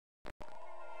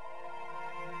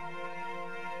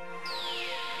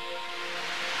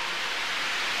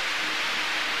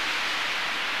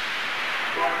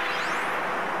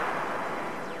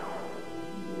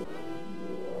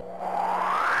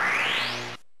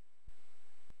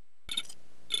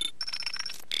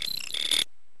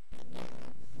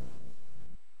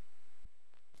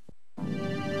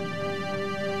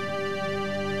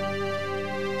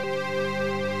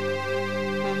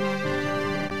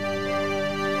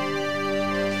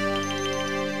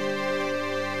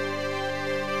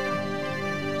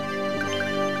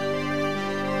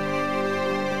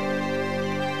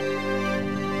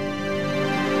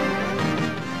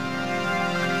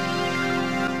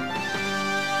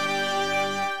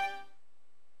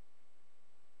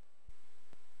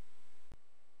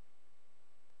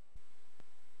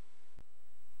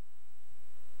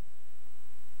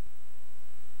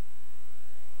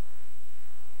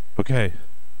Okay.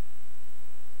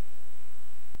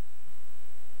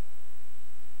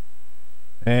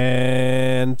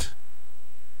 And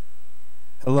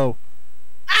hello.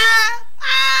 Hi.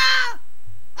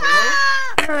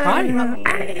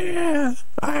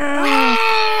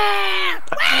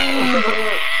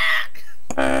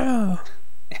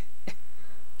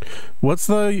 What's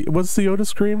the Yoda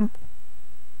scream?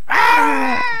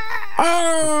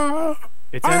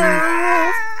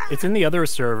 It's in the other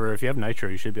server. If you have Nitro,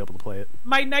 you should be able to play it.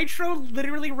 My Nitro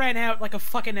literally ran out like a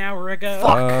fucking hour ago.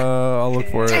 I'll look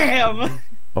for it. Damn.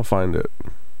 I'll find it.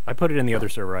 I put it in the other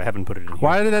server. I haven't put it in here.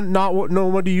 Why did it not know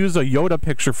what to use a Yoda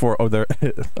picture for? Oh, there.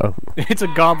 Oh. It's a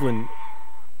goblin.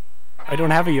 I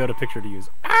don't have a Yoda picture to use.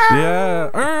 Yeah.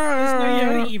 There's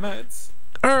no Yoda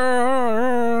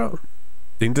emotes.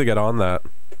 Need to get on that.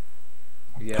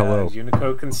 Yeah, Hello.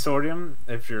 Unicode Consortium,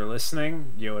 if you're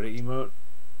listening, Yoda emote.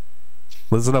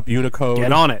 Listen up, Unicode.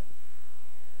 Get on it.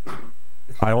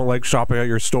 I don't like shopping at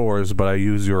your stores, but I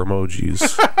use your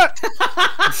emojis.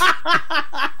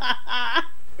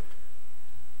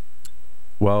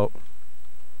 Well,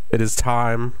 it is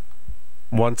time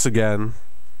once again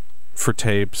for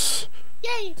tapes.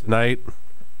 Yay! Tonight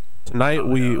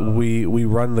we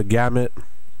run the gamut.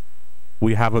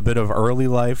 We have a bit of early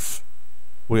life.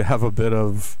 We have a bit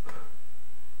of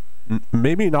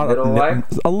maybe not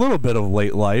a little bit of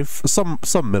late life, some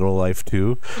middle life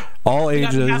too. All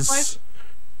ages.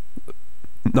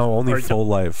 No, only full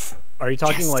life. Are you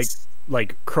talking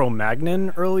like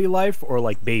Cro-Magnon early life or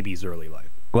like baby's early life?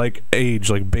 Like age,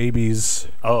 like babies.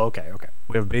 Oh, okay, okay.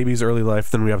 We have baby's early life,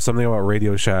 then we have something about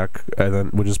Radioshack, and then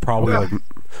which is probably like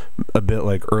a bit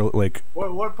like early, like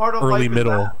what part of early life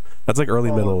middle. Is that? That's like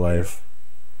early middle life.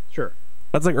 Sure.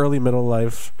 That's like early middle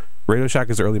life. Radioshack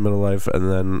is early middle life,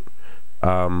 and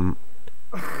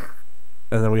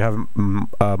then we have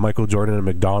Michael Jordan and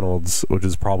McDonald's, which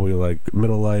is probably like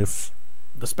middle life.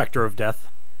 The Spectre of Death.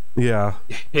 Yeah.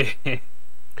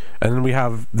 And then we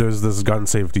have there's this gun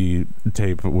safety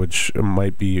tape, which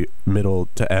might be middle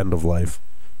to end of life.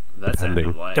 That's depending.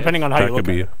 end of life. Depending on how you look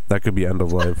at it. That could be end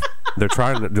of life. they're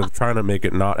trying to make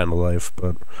it not end of life,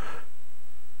 but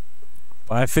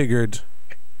I figured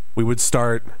we would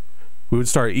start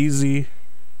easy.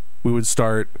 We would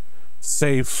start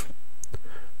safe.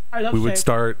 We would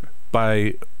start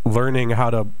by learning how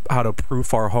to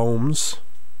proof our homes.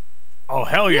 Oh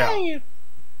hell yeah! Yay.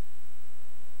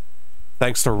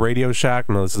 Thanks to Radioshack.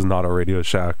 No, this is not a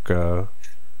Radioshack.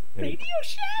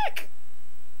 Radioshack.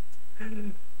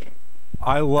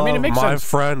 I love my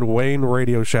friend Wayne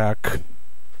Radioshack.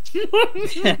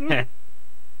 I'm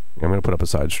gonna put up a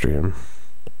side stream.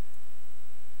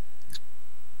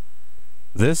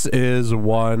 This is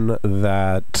one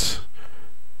that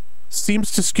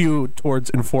seems to skew towards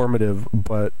informative,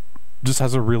 but just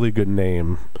has a really good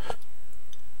name.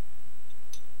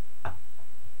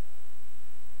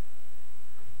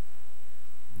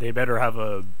 They better have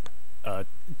a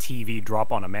TV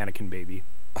drop on a mannequin baby,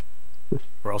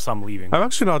 or else I'm leaving. I'm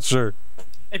actually not sure.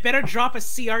 It better drop a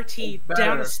CRT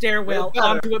down a stairwell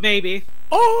onto a baby.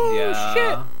 Oh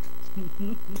shit!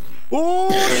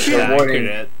 Oh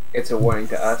shit! It's a warning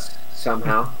to us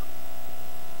somehow.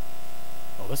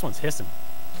 Oh, this one's hissing.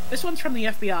 This one's from the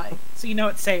FBI, so you know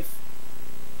it's safe.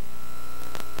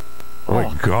 Oh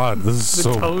my god, this is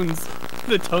so...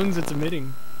 The tones it's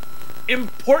emitting.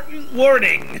 Important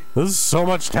warning! This is so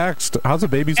much text. How's a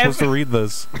baby supposed to read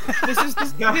this? This is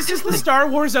the Star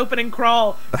Wars opening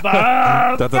crawl.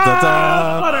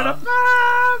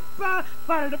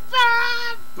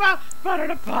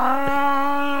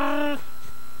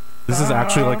 This is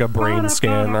actually like a brain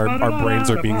scan. Our brains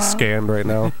are being scanned right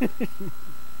now.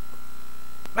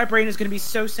 My brain is going to be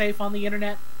so safe on the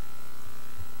internet.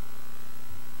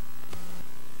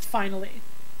 Finally.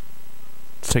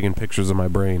 It's taking pictures of my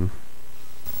brain.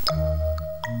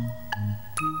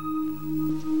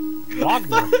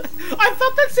 Wagner. I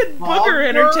thought that said booger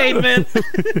entertainment.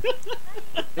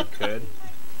 It could.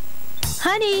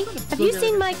 Honey, have you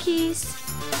seen my keys?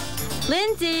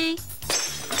 Lindsay!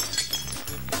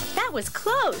 That was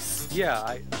close.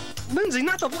 Yeah, Lindsay,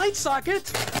 not the light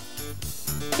socket!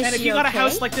 And if you got a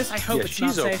house like this, I hope it's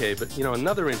not safe. Yeah, she's okay, but, you know,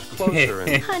 another inch closer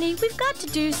and... Honey, we've got to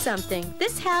do something.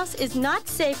 This house is not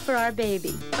safe for our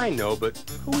baby. I know, but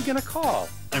who are we gonna call?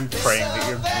 I'm praying that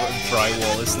your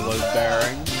drywall is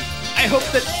load-bearing. I hope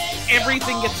that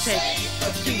everything gets taken.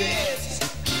 Let's do this.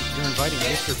 You're inviting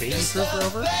Mr. Baby Proofer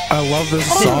over? I love this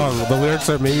song. The lyrics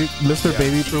are, maybe Mr.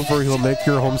 Baby Proofer, he'll make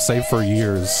your home safe for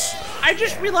years. I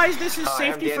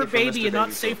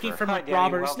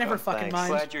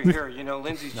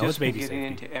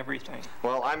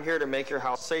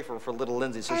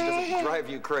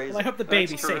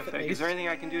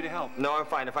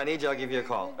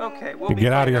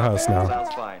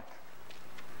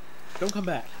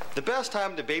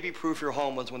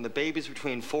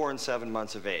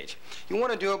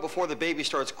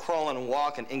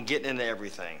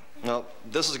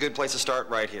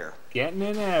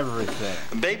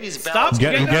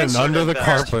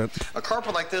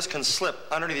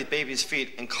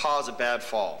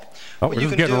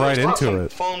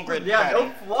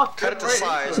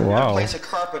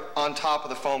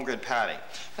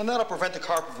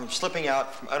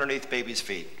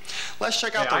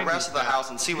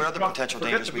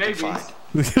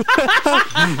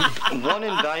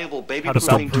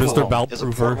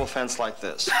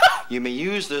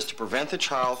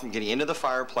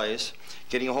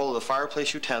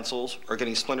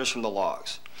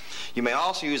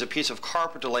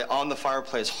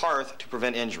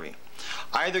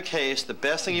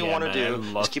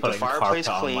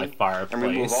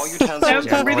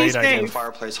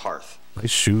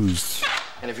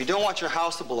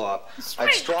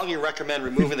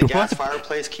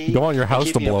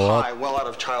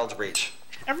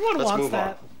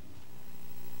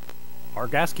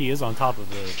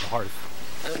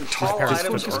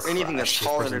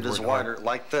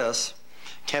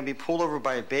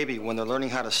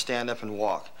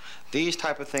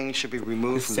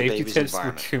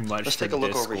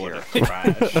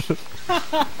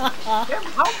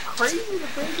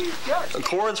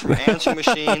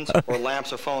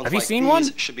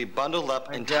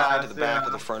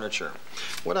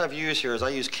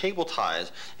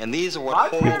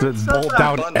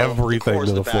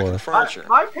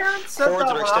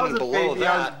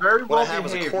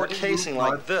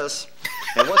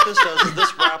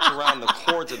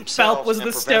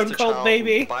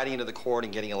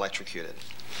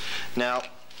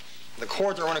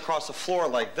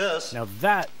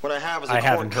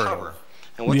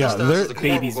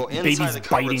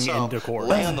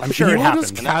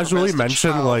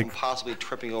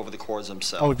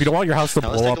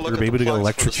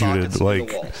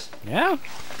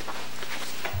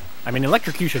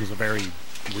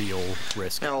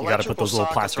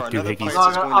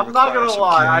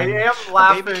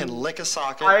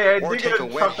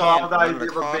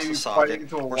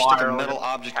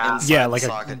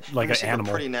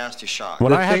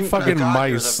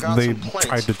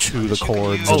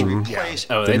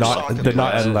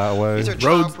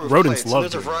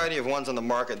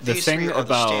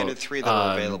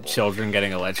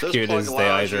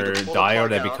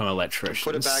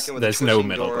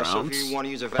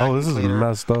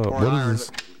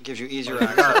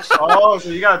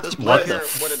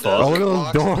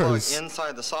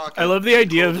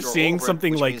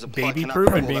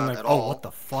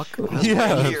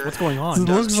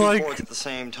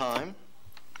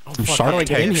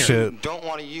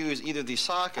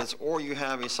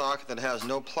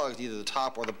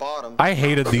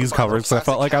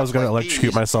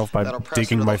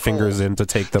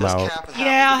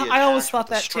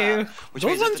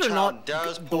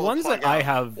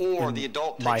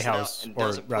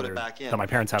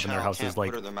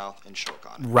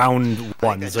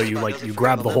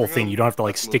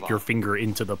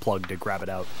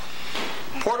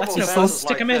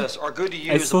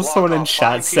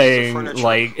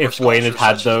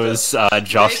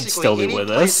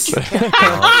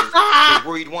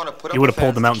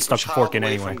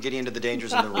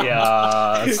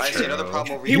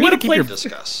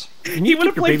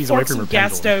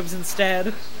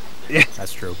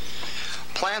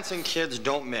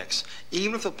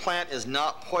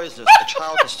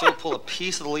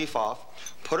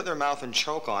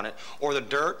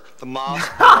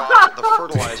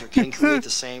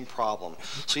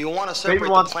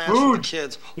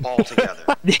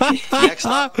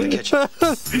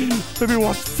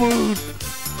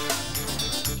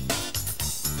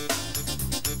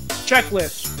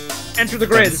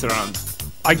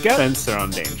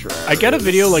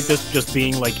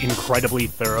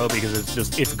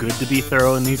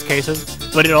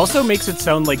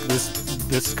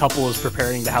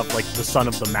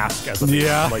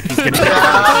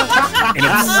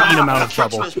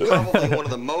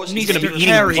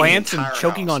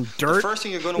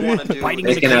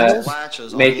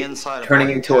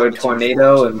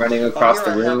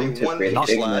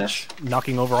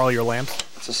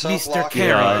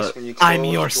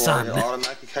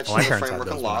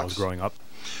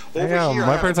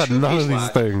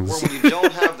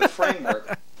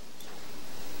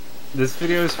This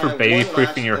video is for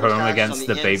baby-proofing your home against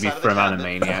the baby from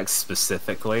Animaniacs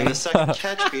specifically. And the second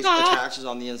catch piece attaches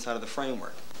on the inside of the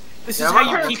framework. This is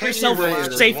how you keep yourself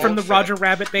safe from the Roger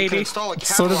Rabbit baby. So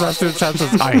does after chat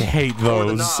says, I hate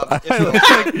those.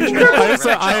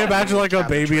 I imagine like a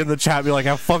baby in the chat be like,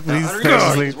 "How fuck these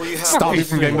things? They stop me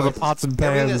from getting to the pots and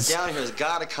Everything that's pans." down here has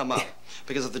got to come up.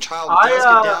 Because if the child does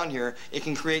get down here, it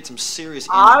can create some serious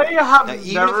injury. I have now,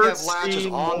 even never if you have latches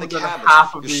seen on more the than cabinet,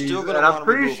 half of you're these, still going and to I'm want to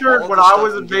pretty remove sure all when the I stuff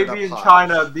was a and get it baby up in high.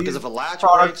 China, these Because if a latch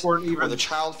products breaks, weren't or even the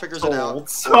child figures it out,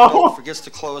 sold, or the adult forgets to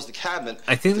close the cabinet,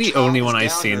 I think the only one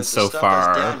I've seen so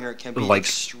far, like,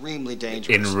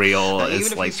 in real,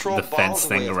 is like the fence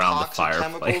thing around the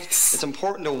fireplace. It's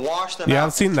important to wash them out. Yeah,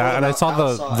 I've seen that, and I saw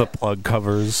the plug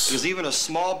covers. Because even a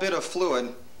small bit of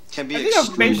fluid can be I think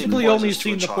I've basically only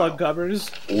seen the plug covers.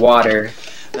 Water.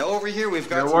 Now over here we've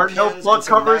got there weren't no plug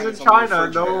covers in China.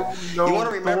 No you want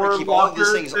to remember to keep all of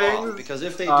these things off because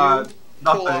if they do,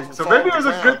 nothing. So maybe it was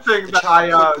a good thing that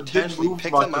I didn't move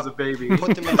much as a baby.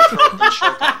 Put them in the throat and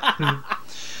choke them.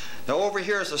 Now over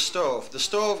here is the stove. The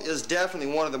stove is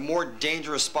definitely one of the more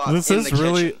dangerous spots in the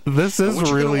kitchen. This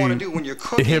is really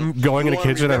him going in the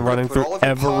kitchen and running through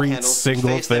every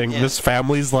single thing. This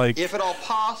family's like, if at all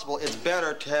possible, it's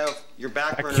better to have your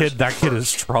back burners that kid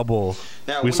is trouble.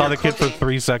 Now, we saw the kid for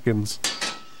 3 seconds.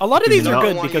 A lot of these are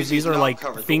good because these are like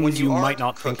things you might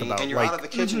not think about. Like,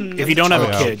 if you don't have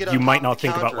a kid, you might not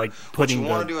think about like putting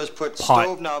the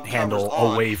pot handle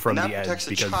away from the edge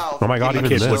because oh my god, even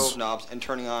this.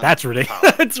 That's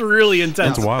ridiculous. That's really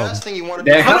intense. That's wild.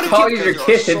 How tall is your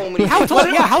kid? How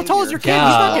tall is your kid? He's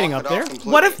not getting up there.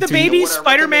 What if the baby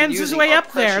Spider-Man's his way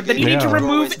up there? Then you need to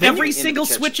remove every single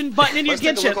switch and button in your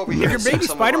kitchen. If your baby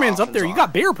Spider-Man's up there, you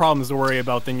got bigger problems to worry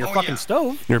about than your fucking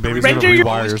stove. Your baby's gonna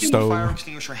rewire your stove.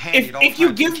 If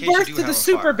you give birth to the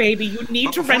super baby, you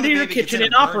need to render your kitchen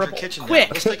inoperable. Quick.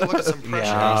 Let's take a look at some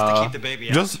pressure gates to keep the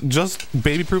baby out. Just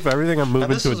baby-proof everything and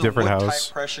move into a different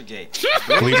house.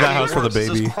 Leave that house for the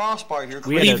baby.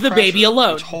 Leave the baby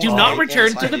alone. Do not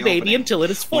return to the baby until it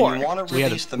is 4. We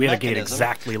had a gate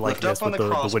exactly like this with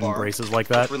the wooden braces like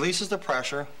that. Releases the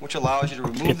pressure, which allows you to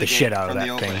remove Get the shit out of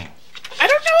that thing. I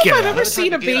don't know if I've ever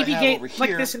seen a baby gate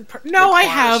like this in person. No, I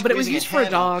have, but it was used for a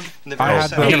dog. I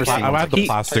had the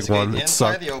plastic one. It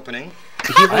sucked. He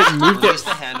like moved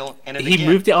it. He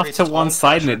moved it off to one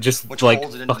side and it just like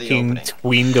fucking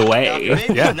tweened away.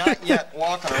 Yeah.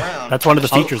 That's one of the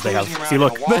features they have. See,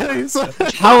 look.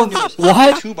 How?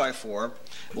 What? 2x4.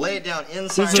 Lay it down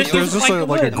inside. There's just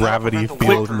like a gravity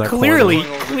field in that Clearly,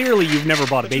 you've never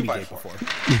bought a baby gate before.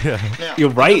 Yeah. Now, you're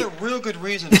right. Another real good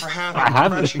reason for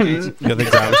having pressure gates. Yeah, they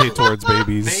gravitate towards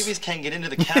babies. Babies can get into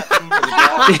the cat food or the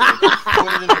dog food,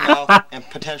 put it in their mouth, and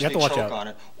potentially choke on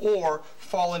it, or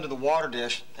fall into the water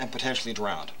dish and potentially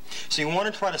drown. So you want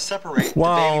to try to separate the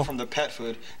baby from the pet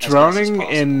food. Drowning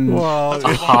in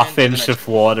a half-inch of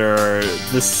water,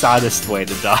 the saddest way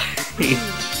to die.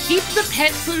 Keep the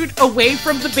pet food away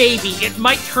from the baby. It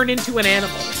might turn into an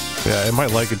animal. Yeah, it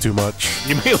might like it too much.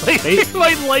 You might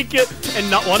like it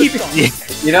and not want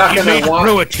it. You're not gonna want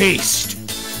grow a taste.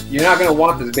 You're not gonna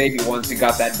want this baby once you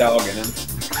got that dog in him.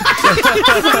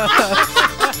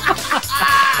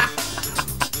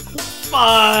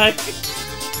 Fuck.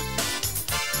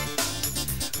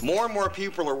 More and more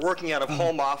people are working out of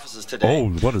home offices today. Oh,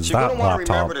 what is so you're that going to want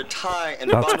to laptop? remember to tie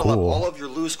and That's bundle cool. up all of your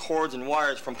loose cords and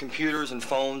wires from computers and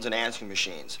phones and answering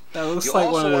machines. That looks you like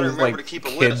also one of want to those remember like to keep a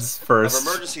kids' list first of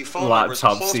emergency phone numbers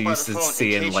laptops close you by used the to phone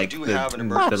see in in case like you do have an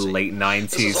the emergency. late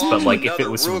This is 90s, but also like if it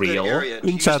another was real good real. area to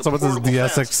In use chat, as a someone says portable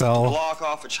fence DSXL. to block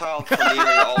off a child from the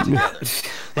area altogether.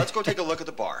 Let's go take a look at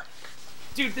the bar.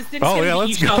 Dude, this didn't Oh yeah,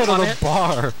 let's go to the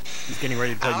bar. He's getting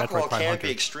ready to play Alcohol Metroid Prime can Hunter.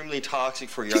 be extremely toxic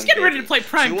for young He's getting ready to babies. play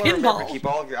Prime So you want to remember to Pinball. keep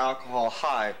all of your alcohol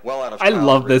high, well out of I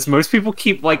love child this. Most people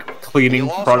keep like cleaning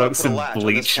You'll also products put a and latch on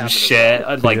bleach this and cabinet as shit, well.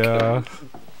 and like Yeah.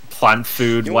 plant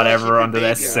food, You wanna keep whatever your under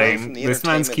their baby away from sink. the This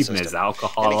man's entertainment keeping his system.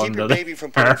 alcohol And to keep under your the baby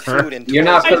from putting food into You're a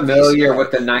not VCR. familiar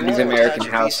with the You 90s wanna American attach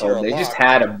your VCR household. They just lock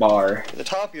had a bar. to the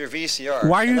top of your VCR.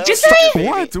 Why are you And just that'll fit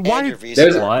your what? baby Why- and your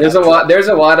VCR. There's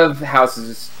a lot of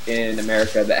houses in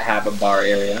America that have a bar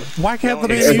area. Why can't the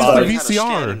Now, baby it's use the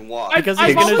about- VCR? Because I've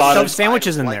they're gonna always- shove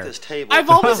sandwiches in there.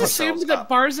 I've always assumed that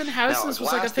bars and houses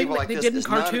was like a thing that they did in It's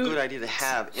not a cartoons. good idea to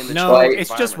have in the No, child it's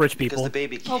just environment rich because people. the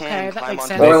baby can Okay, that climb makes onto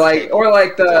sense. the Or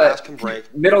like glass the can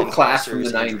break, middle and class cause from the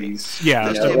serious injury. 90s. Yeah,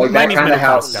 You the know, like that 90s kind middle of class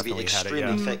house. definitely had it,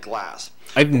 Extremely yeah. thick glass.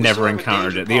 I've We never still have a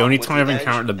encountered danger it. The only problem time I've with the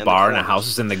encountered edge a bar and in the a house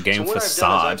is in the So game what I've done is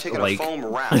Facade. I've taken Like, a foam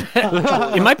wrap.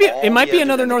 It might be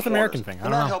another North American thing. I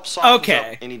And that don't know. helps soften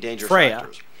Okay. up any dangerous Freya.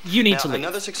 factors. You need to leave.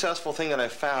 Another successful thing that I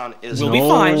found is we'll be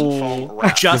fine.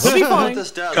 Just be fine. What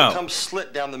this does, Go. it comes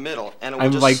slit down the middle, and it will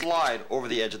just slide over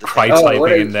the edge of the table.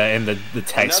 Cry-typing in the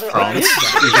text prompts.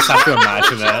 You just have to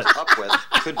imagine that. Up with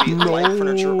could be light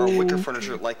furniture or wicker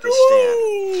furniture like this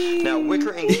stand. Now,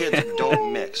 wicker and kids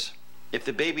don't mix. If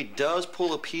the baby does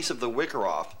pull a piece of the wicker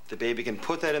off, the baby can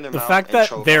put that in their mouth. The fact and that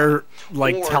choke they're on.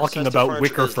 like Or, talking since the about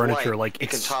wicker is furniture, light, like it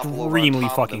can topple over on extremely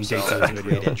top of fucking themselves dates and this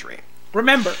create video. injury.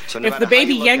 Remember, So no if the matter how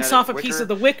baby you look yanks at it, off a piece wicker of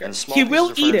the wicker, and small he will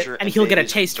pieces of eat it, furniture and he'll get a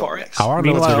babies taste don't for it. mix. How are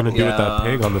they gonna do with that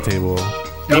pig on the table?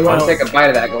 You want to take a bite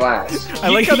of that glass. I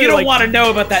like how you they're don't like, want to know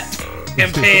about that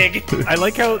damn pig. I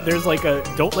like how there's like a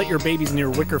don't let your babies near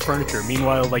wicker furniture.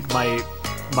 Meanwhile, like my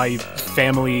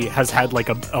family has had like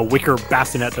a wicker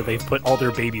bassinet that they've put all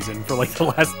their babies in for like the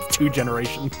last 2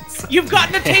 generations. You've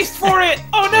gotten a taste for it.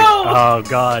 Oh no! Oh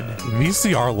god.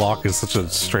 VCR lock is such a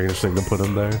strange thing to put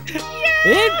in there.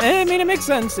 I mean, it makes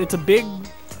sense. It's a big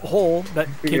hole that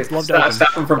kids love to open.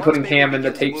 Stop them from putting ham in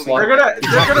the tape slot. They're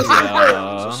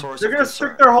gonna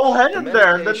stick their whole head in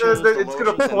there, and then it's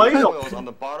gonna play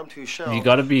them. You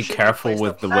gotta be careful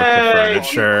with the wicker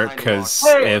furniture, because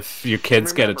if your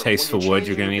kids get a taste for wood,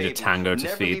 you're gonna need a tango to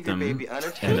feed them in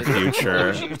the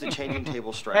future.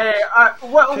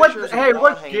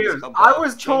 What gives? I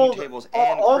was told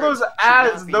all those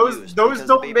ads, those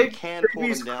don't make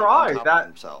babies cry.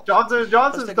 That Johnson &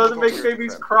 Johnson's doesn't make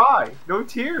babies cry. No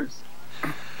tears.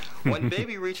 When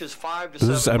baby reaches 5 to 7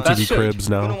 This is months, MTV Cribs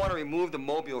you're now. gonna want to remove the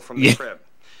mobile from the crib,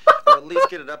 or at least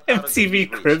get it up out of MTV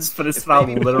baby's Cribs, reach. but it's If not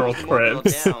baby literal pulls the mobile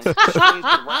cribs. down, the strings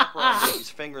could wrap around baby's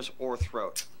fingers or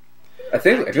throat. I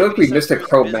feel like we missed a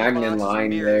Cro-Magnon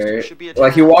line there.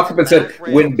 Like he walked up and said,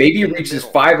 "When baby reaches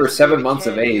 5 or 7 months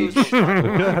of age, you're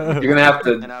gonna have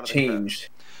to change."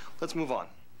 Let's move on.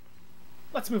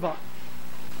 Let's move on.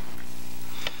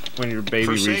 When your baby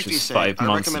For reaches safety's 5 sake, I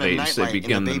months of recommend a age, they nightlight in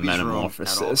begin the baby's room at all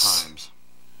metamorphosis. times.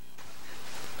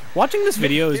 Watching this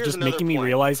video is Here's just another making me point.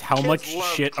 realize how Kids much love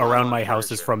shit climb around on my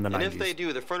house is furniture. from the And if they 90s.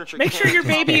 do, the furniture Make sure can your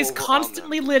baby is topple over on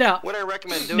constantly them. lit up. What I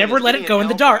recommend doing Never is let it getting go an in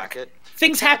the L dark. bracket,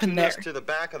 Things happen attaching this there. to the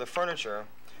back of the furniture,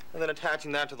 and then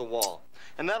attaching that to the wall.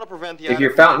 And that'll prevent the If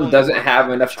your item from fountain pulling doesn't away have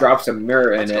from enough the drops child. of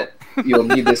mirror in it, you'll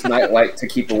need this nightlight to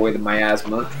keep away the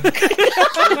miasma. Furniture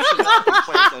should not be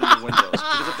placed under the windows,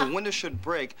 because if the window should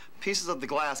break, pieces of the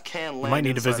glass can land You might need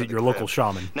to inside visit of the your local crib.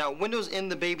 shaman. Now, windows in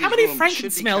the baby's How many room Franken should be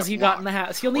smells kept you got in the locked.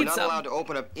 house? You'll We're need not some. allowed to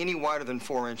open up any wider than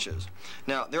 4 inches.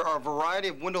 Now, there are a variety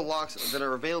of window locks that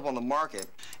are available on the market,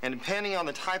 and depending on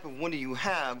the type of window you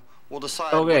have, will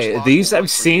decide which Okay, lock these will I've work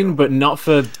for seen, you. but not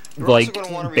for You're also like gonna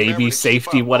wanna remember baby to keep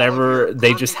safety, up all whatever. of your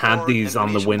They just curtain had cord these and on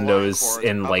the Venetian blind windows cord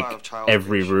in up like out of child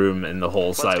every reach. room in the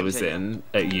halls Let's I was continue. in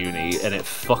at uni, and it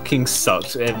fucking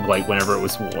sucked. Like whenever it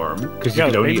was warm, because you Yeah,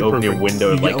 could only baby open your perfect.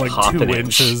 window You like, get half 2 an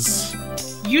inch. inches.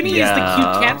 Uni is the cute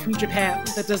Yeah. cat from Japan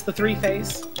that does the 3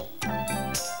 face.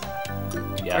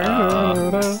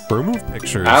 Yeah. Remove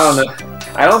pictures. I don't know.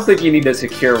 I don't think you need to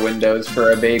secure windows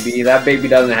for a baby. That baby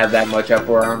doesn't have that much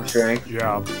upper arm strength.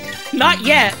 Yeah. Not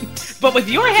yet, but with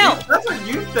your help. That's what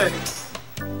you think.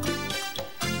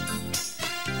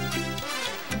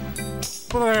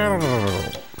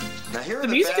 Now, here The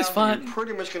in music is bathroom, fun. you're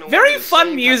pretty much gonna Very want the fun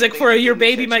same music type of for thing your in the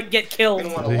baby kitchen. might get killed You're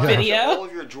gonna want to latch video. all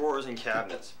of your drawers and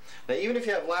cabinets. Now, even if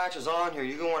you have latches on here,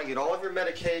 you're going to want to get all of your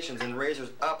medications and razors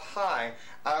up high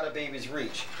out of baby's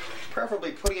reach.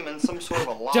 Preferably putting them in some sort of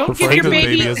a lock. Don't give your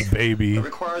baby- as baby. It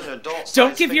requires an adult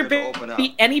Don't give your finger to open up.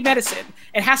 baby any medicine.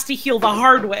 It has to heal the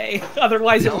hard way,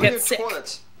 otherwise Now, it'll in get your sick.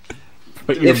 toilets,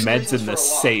 Put there your are meds reasons in the for a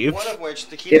lock, safe. one of which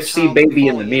to keep If the see child baby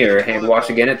in falling the mirror, into hand the wash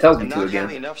toilet again, it tells me and to not again.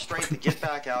 having enough strength to get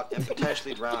back out and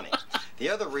potentially drowning. The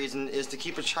other reason is to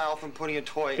keep a child from putting a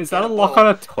toy Is that in a lock bowl on a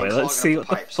and toilet clogging up seat? the What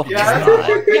the pipes. fuck Yeah. is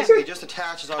that? Basically just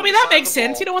attaches on I mean, the that side makes of the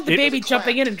sense. You don't want the bowl. baby There's a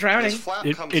jumping in and clamp, and drowning. this flap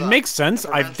It comes up makes sense.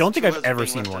 and I prevents don't think the I've toilets ever from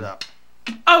seen being one. lifted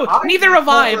up. Oh, neither have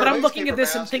I, but Or a I'm looking waste at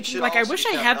this and paper thinking, basket like, I should wish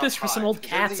also I be had kept this up for some high. old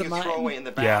cats of Anything you throw away mine. in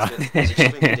the Yeah. basket is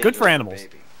extremely Good for dangerous animals. the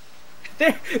baby.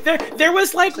 There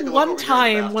was like Take a look one over here in the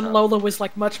time when bathtub. Lola was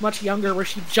like much younger where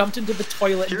she jumped into the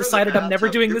toilet and Here in the decided I'm never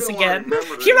bathtub, doing you're this gonna wanna again.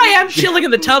 remember to Here I am remove chilling in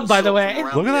the the tub, by the soap way. from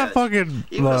around Look at the that edge. fucking.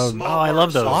 Even a small Oh, I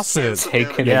love bar of those. sauce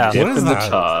Taking Yeah. a dip What is in the that?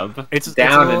 tub. It's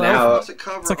Down a and little- out. Plastic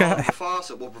cover like a- on the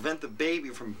faucet will prevent the baby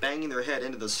from banging their head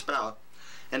into the spout,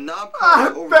 and knob Ah,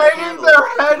 cover over the banging handle their will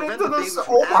head prevent into the the baby s- from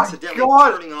oh my accidentally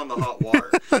God. turning on the hot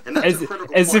water. And that's As, a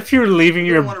critical as point. if you're leaving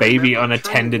You're your gonna wanna baby remember to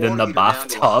turn unattended in the 1 liter down to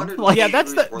bathtub. 100 Like, Yeah,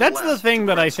 that's degrees the or that's the less thing to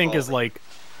that I prevent think is scalding. like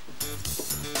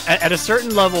at a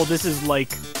certain level. This is like,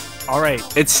 all right.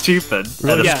 it's stupid at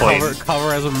Really, a Yeah. point.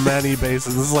 cover as many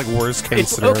bases. This is like worst case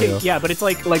It's scenario. okay, yeah, but it's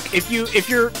like if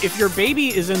your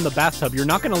baby is in the bathtub, you're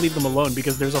not gonna leave them alone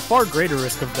because there's a far greater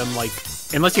risk of them like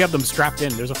Unless you have them strapped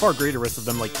in, there's a far greater risk of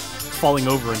them like falling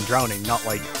over and drowning, not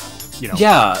like, you know.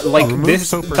 Yeah, like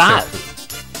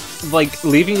like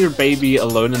leaving your baby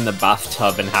alone in the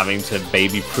bathtub and having to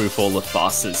baby-proof all the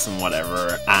faucets and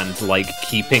whatever, and like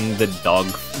keeping the dog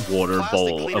water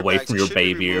bowl away from your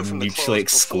baby are mutually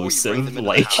exclusive.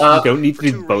 Like, you don't need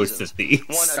to do both of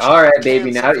these. Alright, baby,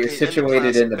 now that you're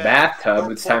situated in the bathtub,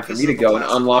 it's time for me to go and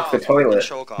unlock the toilet.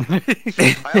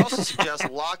 I also suggest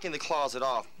locking the closet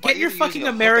off. Get your fucking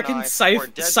American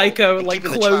Psycho like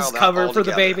clothes cover for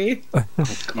the baby.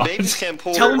 Babies can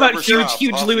pull Tell them about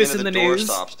huge Lewis in the news.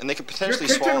 And they can potentially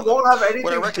your kitchen swallow won't have anything.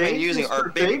 What I recommend using are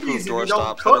baby-proof door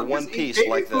stops that are one piece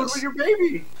like this. With your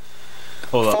baby.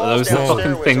 Hold up, those are the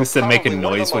fucking things that make a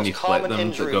noise when you flip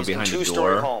them that go behind the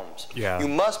door. Yeah. You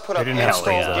must put up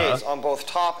installed gates on both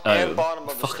top and bottom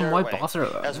of the stairway. Why bother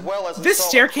them? As well as this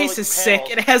staircase is sick.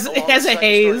 It has a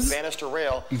haze.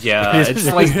 Yeah, it's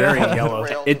like very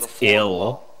yellow. It's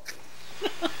ill.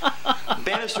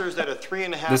 Banisters that are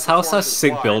 3.5. This house has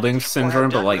sick building syndrome,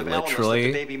 but like literally.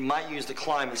 The baby might use to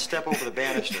climb and step over the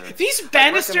banister. These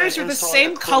banisters are the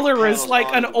same color as like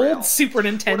an old Super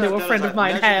Nintendo a friend of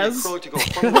mine has.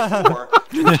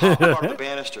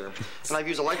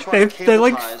 They're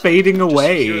like fading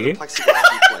away.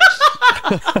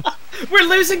 We're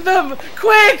losing them!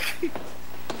 Quick!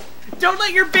 Don't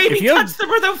let your baby touch them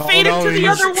or they'll fade into the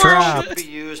other world!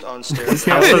 This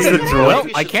house has the drawer.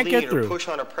 I can't get through.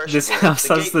 This house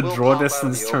has the drawer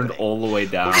distance turned all the way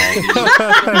down.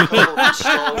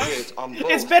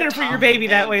 It's better for your baby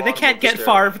that way. They can't get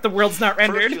far if the world's not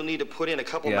rendered. First, you'll need to put in a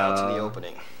couple mounts in the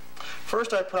opening.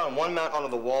 First, I put on one mount onto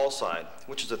the wall side,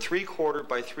 which is a 3/4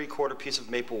 by 3/4 piece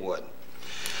of maple wood.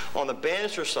 On the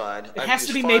banister side, it has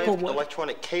to be maple wood.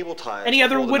 Electronic cable ties. Any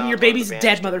other wood and your baby's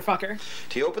dead, motherfucker.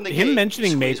 To open the Him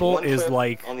mentioning maple is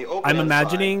like, I'm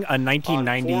imagining a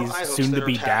 1990s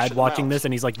soon-to-be dad watching this,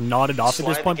 and he's like nodded off at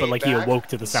this point, but like he awoke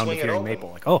to the sound of hearing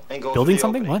maple. Like, oh, building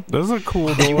something? What? This is a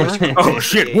cool door. Oh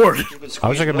shit, wood! I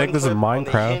wish I could make this in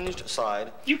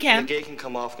Minecraft. You can. The gate can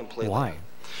come off completely. Why?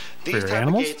 These for your type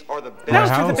animals? Of gates are the No,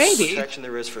 best for the baby. protection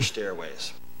there is for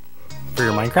stairways. For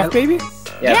your Minecraft baby?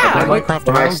 Yeah, Minecraft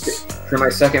for my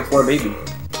second floor baby.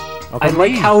 I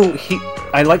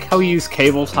like how he used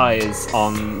cable ties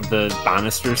on the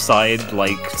banister side,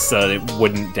 like so that it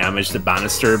wouldn't damage the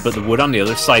banister, but the wood on the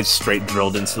other side straight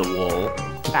drilled into the wall.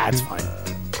 That's fine.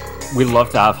 We love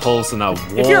to have holes in our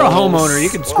walls. If you're a homeowner, you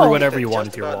can screw whatever you want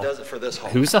into your wall.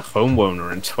 Who's a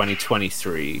homeowner in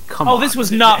 2023? Come on. Oh, this was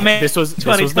not made. This was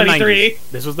 2023.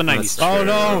 This was the 90s. Oh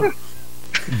no!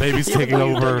 Baby's taking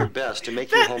over.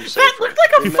 That looked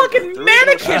like a fucking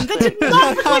mannequin. That did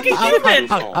not look like a human.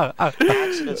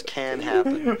 Accidents can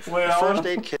happen. First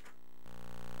aid kit.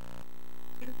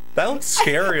 That looks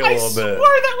scary a little bit. I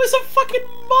swore that was a fucking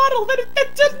model. That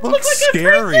didn't look like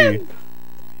scary. a person.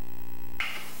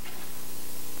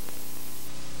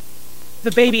 The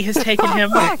baby has taken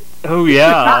him. Oh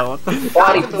yeah. What the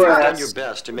body press. Your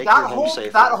best to make your home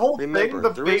safer. That whole Remember,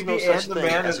 thing, the baby and the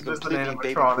man is just an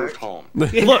animatronic. Home.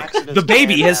 Look, the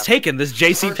baby has taken this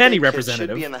JCPenney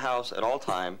representative. Should be in the house at all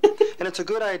time, and it's a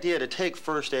good idea to take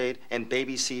first aid and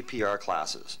baby CPR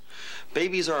classes.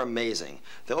 Babies are amazing.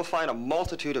 They'll find a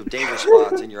multitude of danger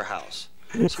spots in your house.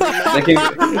 So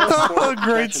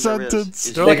great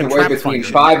sentence. They can weigh between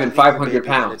 5 and 500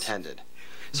 pounds.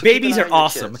 So babies are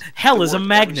awesome. Hell is a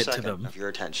magnet to them. Of your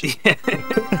attention.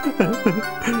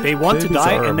 They want to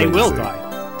die, and they will die.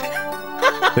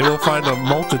 They will find a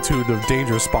multitude of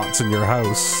danger spots in your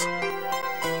house.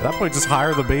 At that point, just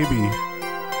hire the baby.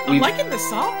 I'm liking this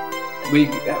song.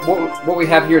 What we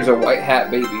have here is a white hat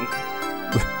baby.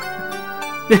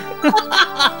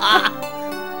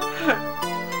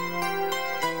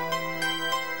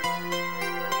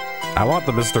 I want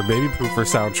the Mr. Baby Pooper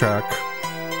soundtrack.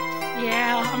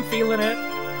 Yeah, I'm feeling it.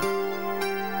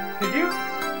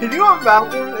 Can you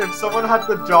imagine if someone had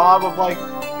the job of like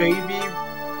baby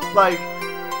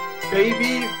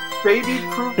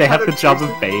proof? They have the job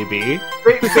of baby.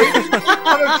 Baby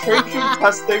penetration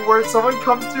testing, where someone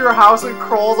comes to your house and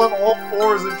crawls on all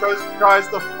fours and tries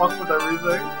to fuck with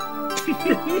everything.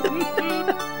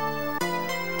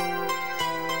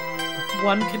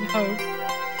 One can hope.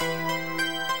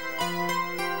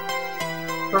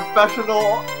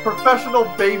 Professional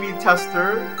baby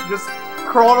tester, just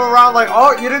crawling around like,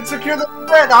 oh, you didn't secure the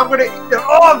bed, I'm gonna eat it.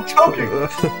 Oh, I'm choking.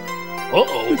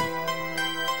 Uh-oh.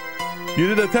 You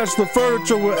didn't attach the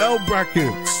furniture with L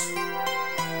brackets.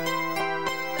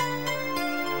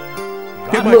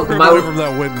 Get my crib away from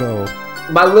that window.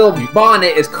 My little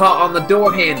bonnet is caught on the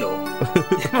door handle.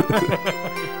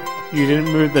 You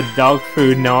didn't move the dog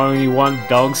food, now you want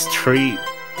dog's treat.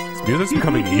 This music's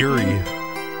becoming eerie.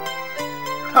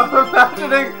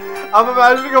 I'm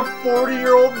imagining a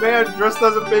 40-year-old man dressed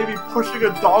as a baby pushing a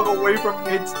dog away from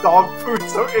its dog food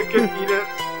so it can eat it.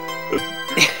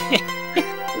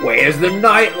 Where's the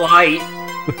nightlight?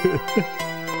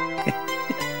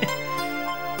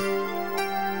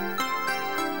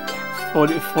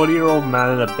 40-year-old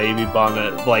man in a baby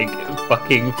bonnet, like,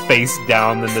 fucking face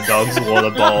down in the dog's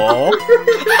water bowl.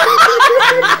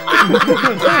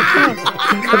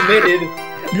 Committed.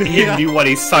 He knew what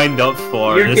he signed up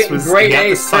for. You're getting great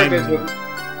A service with...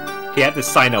 He had to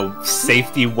sign a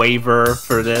safety waiver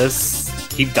for this.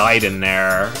 He died in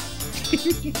there.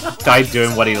 Died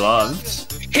doing what he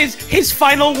loved. His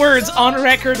final words on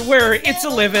record were, "It's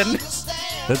 11."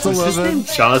 It's 11.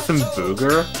 Jonathan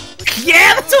Booger?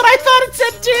 Yeah, that's what I thought it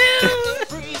said too!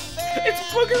 It's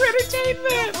Booger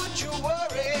Entertainment!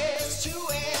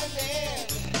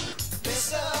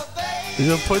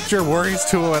 You put your worries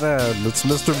to an end. It's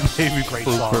Mr. Baby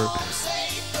Pooper.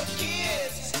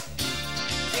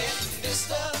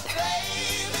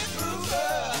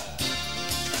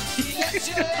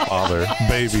 Father,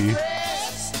 baby.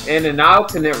 In an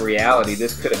alternate reality,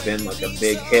 this could have been like a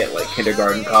big hit, like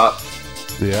Kindergarten Cop.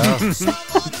 Yeah.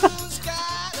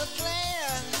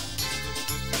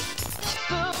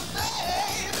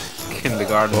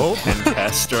 Kindergarten Pen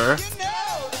Tester.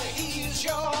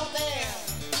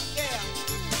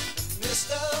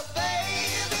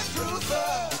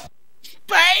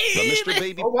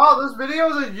 Oh wow, this video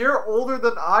is a year older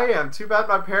than I am. Too bad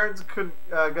my parents couldn't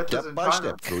get this in time. Step by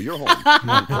step through your home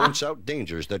and points out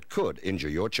dangers that could injure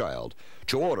your child.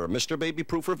 To order Mr. Baby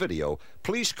Proofer video,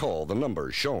 please call the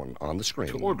numbers shown on the screen.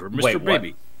 To order Mr.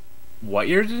 Baby. What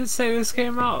year did it say this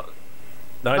came out?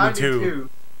 92.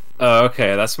 Oh,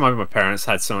 okay. That's why my parents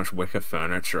had so much wicker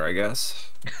furniture, I guess.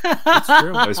 That's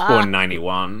true. I was born in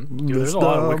 91. Dude, there's a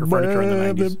lot of wicker furniture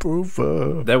in the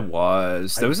 90s. There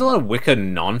was. There was a lot of wicker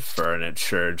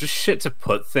non-furniture. Just shit to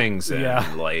put things in.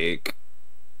 Yeah. Like...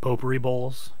 potpourri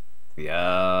bowls.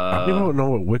 Yeah. I don't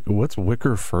know what's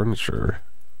wicker furniture.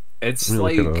 It's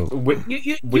like... You know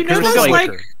those,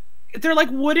 like... They're like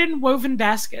wooden woven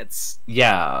baskets.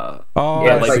 Yeah. Oh,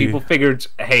 yeah, I like see. people figured,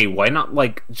 hey, why not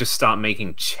like just start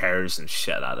making chairs and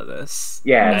shit out of this?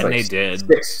 Yeah, and it's they like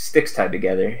did. Sticks tied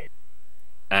together.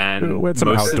 And We had some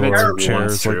most of outdoor it's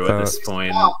chairs worn through like at that. this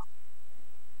point.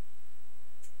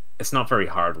 It's not very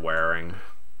hard wearing.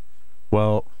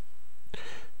 Well,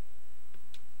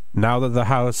 now that the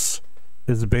house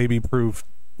is baby proof,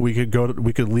 we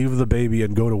could leave the baby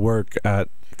and go to work at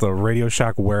the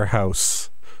Radioshack warehouse.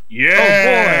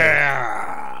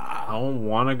 Yeah. I don't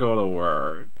want to go to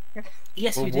work.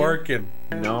 Yes, you do. Working.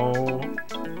 No.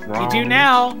 You do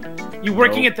now. You're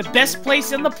working at the best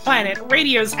place on the planet,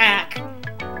 Radioshack.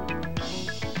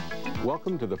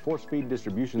 Welcome to the Force Feed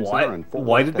Distribution What? Center in Fort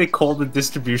Why Worth, did they Texas. call the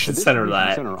distribution center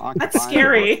that? That's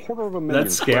scary.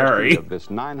 That's scary. Of this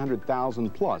 900,000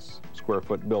 plus square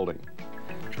foot building.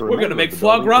 We're gonna make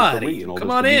foie gras out of you.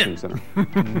 Come on in.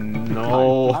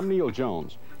 No. I'm Neil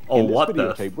Jones. Oh, In this what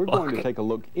the videotape, we're going to take a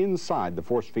look inside the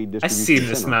Force Feed I've Distribution seen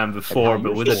this Center man and before, how but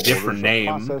your with a store different orders are name.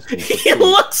 processed and He fulfilled.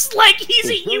 looks like he's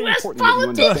It's a very U.S. important that you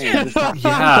understand politician. this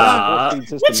Yeah.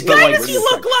 Which guy does he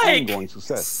look like?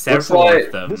 Several like-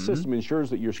 of them. This system ensures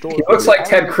that your store He looks like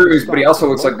Ted Cruz, but he also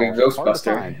looks like a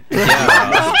Ghostbuster.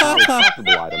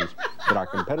 profitable items that our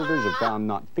competitors have found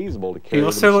not feasible to carry He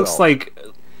also looks themselves. like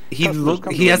he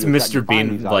has Mr.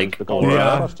 Bean like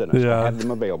aura. Yeah. Have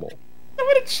them available. I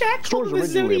would have checked Stores on the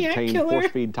originally Zodiac obtained Killer.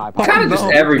 force feed type Kind of just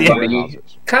everybody.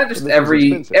 Kind of just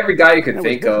every guy you can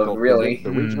think of, really.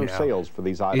 The regional sales for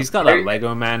these items. He's got that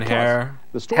Lego Man hair.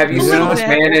 Have you seen this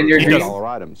man in your dream?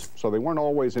 items, so they weren't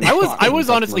always in I stock was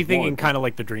when honestly customers thinking wanted them. kind of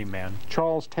like the Dream Man.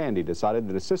 Charles Tandy decided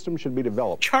that a system should be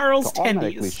developed Charles to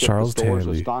automatically Tandy's. ship Charles the stores a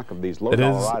Tandy. stock of these It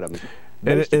low-dollar items.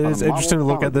 It is interesting to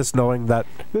look at this knowing that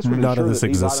none of this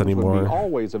exists anymore.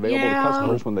 Always available to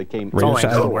customers when they came all Radioshack-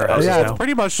 Amazon warehouses yeah, it's now.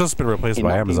 pretty much just been replaced In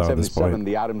by Amazon at this 1977, point.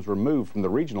 the items were moved from the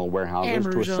regional warehouses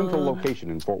to a central location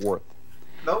in Fort Worth.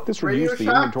 Nope, This reduced the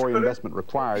Radioshack inventory couldn't- investment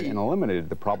required and eliminated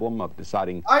the problem of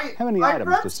deciding I items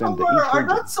read to send to somewhere, each I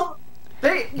region. read some.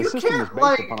 The You system is can't based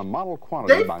like. upon a model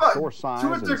quantity They by fucked store size to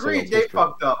a and degree. sales They history.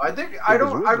 fucked up. I think It I was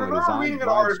don't. I originally remember designed reading to an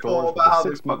provide article stores with about a how they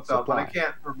 6-month fucked up, but I supply.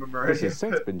 can't remember This any has of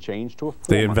since it. been changed to a 4-month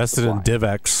They invested in supply.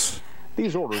 DivX.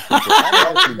 These orders which were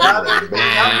automatically generated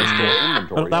based on the store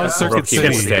inventory. That was Circuit Rookie City.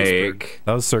 mistake.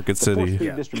 That was Circuit The Force City.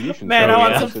 Feed Distribution Man, Center I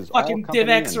want services some all fucking company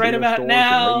DivX and right dealer about stores in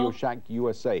now. Radioshack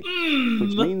USA,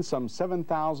 which means some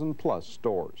 7,000 plus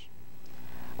stores.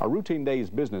 A routine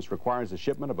day's business requires a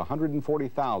shipment of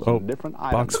 140,000 different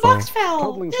items,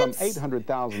 totaling some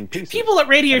 800,000 pieces. People at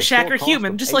Radioshack are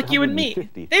human, just like you and me.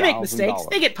 They make mistakes.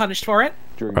 They get punished for it.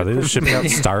 Are they just shipping out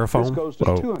styrofoam? This goes to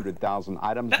 200,000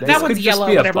 items. That one's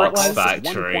yellow, whatever it was.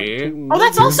 Factory. Oh,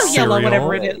 that's also yellow,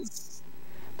 whatever it is.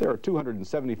 There are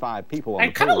 275 people on I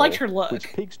the kind of like her payroll, look.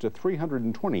 which peaks to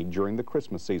 320 during the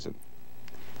Christmas season.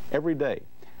 Every day,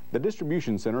 the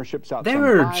distribution center ships out.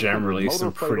 There are generally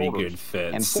some pretty good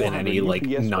fits in any like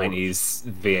 90s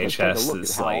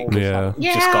VHS like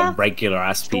just got regular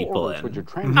ass people in.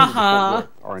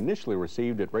 Are initially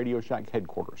received at Radioshack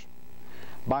headquarters.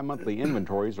 Bi-monthly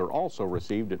inventories are also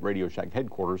received at Radioshack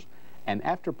headquarters, and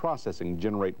after processing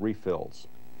generate refills.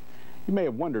 You may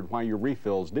have wondered why your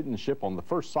refills didn't ship on the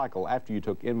first cycle after you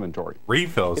took inventory.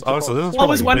 Refills? Oh, so this is I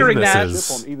was wondering that.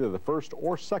 Ship on either the first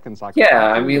or second cycle. Yeah,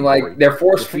 I mean, like, they're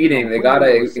force feeding. They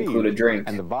gotta include a drink.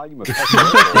 And the volume of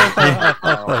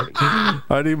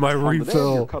I need my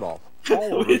refill.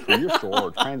 All orders for your store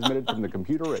are transmitted from the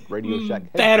computer at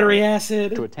Radioshack Battery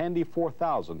acid to a Tandy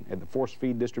 4000 at the Force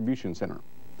Feed Distribution Center.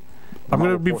 I'm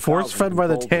going to be force-fed by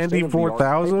the Tandy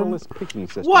 4000?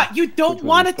 What? You don't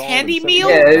want a Tandy meal?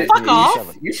 Yeah, Fuck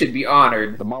off! You should be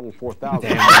honored. The Model 4000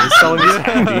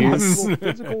 Tandies. the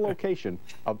physical location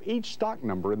of each stock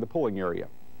number in the pulling area.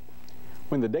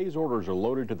 When the day's orders are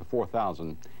loaded to the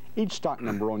 4000, each stock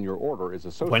number on your order is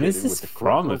associated When is this with the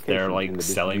from if they're location in like the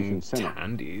selling distribution center.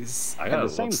 Tandies? At the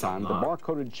same time, the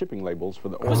barcoded shipping labels for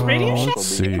the Was order Radioshack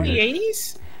also in being the printed.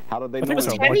 80s? How did they I know think it was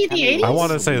that Tandy in the 80s? I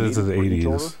want to say this is the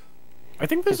 80s. I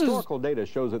think this Historical data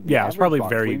shows that the yeah, it's average probably box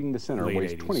very leaving the center late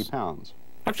weighs 80s. 20 pounds.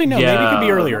 Actually, no, maybe it could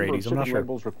be earlier 80s. I'm not sure.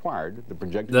 Required, the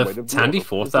projected weight The of Tandy order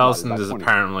 4000 is 20.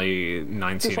 apparently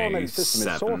This automated system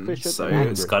is so 1987, efficient so and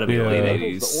accurate it's got to be that it late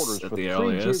enables the 80s orders at for the 3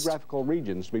 earliest. geographical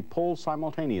regions to be pulled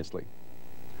simultaneously.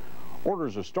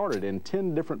 Orders are started in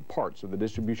 10 different parts of the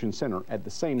distribution center at the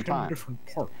same time. Different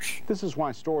parts. This is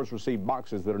why stores receive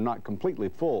boxes that are not completely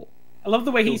full. I love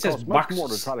the way he It says costs much more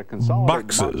to boxes. try to consolidate the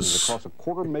Boxes. boxes across a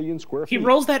 250,000 square He feet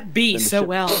rolls that B than to so ship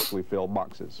well. freshly filled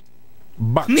boxes.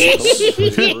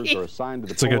 Boxes. Orders are assigned to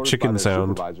the It's like a pullers chicken by their sound.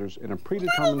 supervisors in a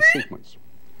predetermined sequence.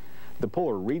 The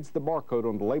puller reads the barcode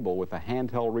on the label with a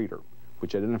handheld reader,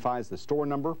 which identifies the store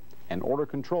number and order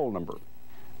control number.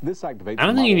 This activates I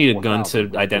don't the think you Model need a gun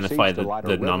 4000, to identify which proceeds to light a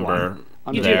the red number light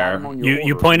under the there. item on your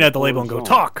You order point in at the label and go, zone.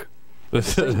 talk! At the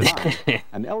same time,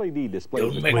 an LED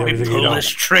displays the Make quantity me of the pull item. this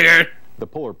trigger. The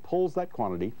puller pulls that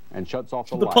quantity and shuts off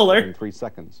the The light puller. in 3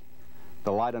 seconds.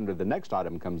 The light under the next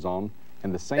item comes on,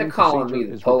 and the same They're calling procedure me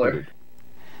the is puller. repeated.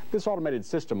 This automated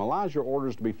system allows your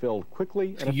orders to be filled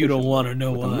quickly and You don't efficiently wanna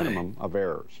know with why. a minimum of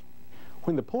errors.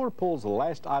 When the puller pulls the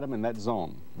last item in that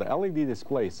zone, the LED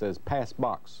display says pass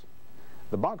box.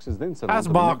 The box is then sent Pass on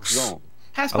to box. the next zone.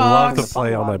 Pass I love box. to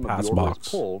play on my Item of the pass order is box.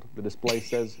 pulled, the display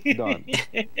says done.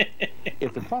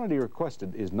 If the quantity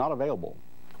requested is not available,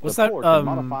 What's the that puller can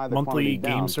modify the monthly quantity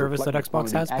game down to service that reflect the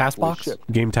Xbox has? quantity actually Passbox?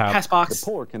 shipped. Game tap. Pass The box.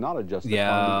 puller cannot adjust the Yeah.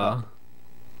 quantity up.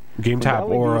 Game When the tap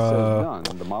LED or says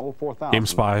done, the Model 4000, Game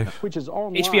Spy. which is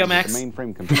online HBO with Max. the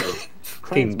mainframe computer,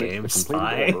 transmits Game the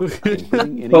Spy. completed order,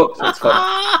 including any Oh, exceptions, it's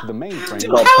called- to the mainframe.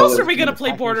 Dude, Well, how else are pullers we gonna The play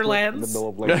packing slip and Borderlands? the bill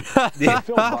of lading. The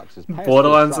filled box is passed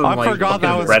Borderlands to the and I like forgot that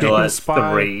fucking was Red Game Alert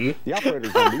Spy. 3. The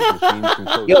operators on these machines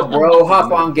control Yo, the bro, hop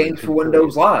number on games for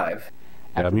Windows Live.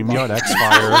 Yeah, meet me on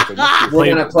X-Fire. We're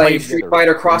gonna play Street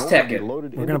Fighter Cross Tekken.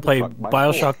 We're gonna play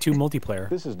Bioshock 2 multiplayer.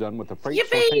 This is done with the freight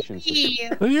Yippee! sortation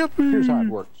system. Here's how it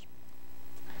works.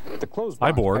 The closed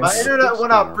box Cyborgs. My internet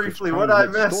went out briefly. What did I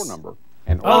miss? Store number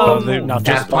and Oh, order they, code. nothing.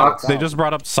 just Box. they just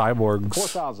brought up cyborgs.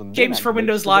 4,000 Games then for activates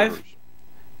Windows the Live. orders.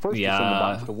 First, you send the Yeah.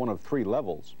 box to one of 3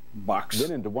 levels, Box.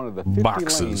 then into one of the 50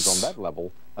 Boxes. lanes on that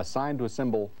level assigned to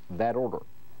assemble that order.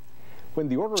 When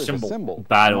the order is assembled,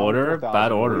 Bad the Model order? 4000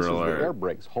 Bad order releases the alert. air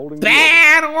brakes holding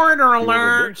Bad order the order. The order then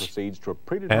alert. proceeds to a And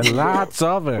predetermined lots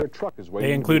of where a it. truck is waiting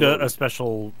They to include be a loaded.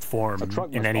 special form A truck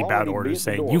in must any already bad be orders at the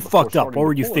saying, door you before fucked up, what starting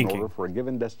were to you pull an thinking? order for a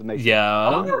given destination.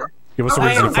 Yeah. Give us a I-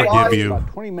 reason for I- give you. About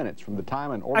 20 minutes from the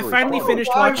time an order I finally is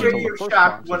finished Why watching- until the first Radioshack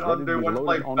box is went ready to under be when loaded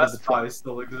like onto the Best truck. Buy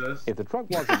still exists. If the truck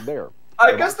wasn't there,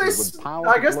 I the guess boxes would pile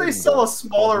I up guess the they loading sell a dock,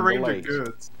 smaller causing range delays. of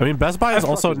goods. I mean, Best Buy is Truck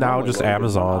also is now normally just loaded in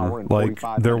 1 hour Amazon. and Like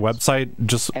 45 their minutes. website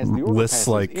just As the order lists passes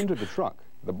like into the truck,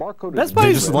 the barcode Best is Buy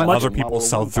they is just let much- other people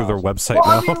sell through their website Well,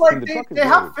 I now. mean, like they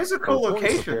have physical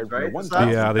locations, right?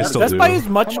 Yeah, they still Best do. Buy is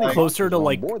much Like, closer to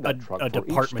like board that truck a for each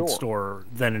department store. store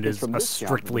than it It's is from a this count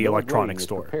strictly the bill of electronic lading is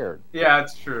store. prepared. Yeah,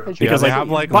 it's true. Yeah, Because they like, have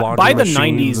like by laundry the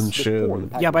machines 90s and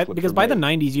shit. Yeah, because by the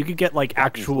 90s you could get like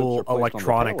actual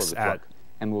electronics at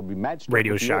and will be matched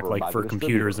Radioshack, like for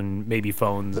computers and maybe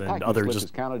phones and other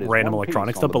just random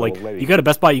electronic stuff. But like, you go to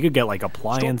Best Buy, you could get like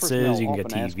appliances, you can get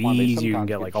TVs, you can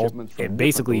get like all,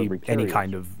 basically any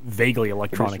kind of vaguely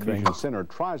electronic thing. The center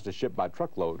tries to ship by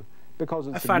truckload because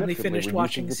I finally finished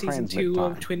watching season 2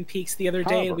 of Twin Peaks the other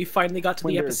day, and we finally got to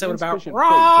the episode about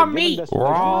raw meat.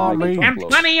 Raw meat, and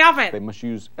plenty of it. They must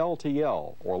use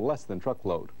LTL or less than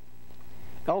truckload.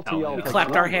 LTL we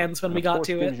clapped our hands when we got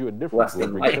to it. You a different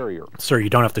delivery carrier. Sir, you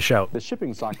don't have to shout. The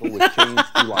shipping cycle was changed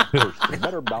July 1st to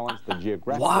better balance the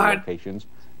geographical locations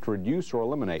to reduce or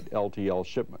eliminate LTL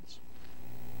shipments.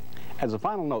 As a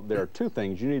final note, there are 2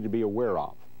 things you need to be aware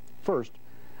of. First,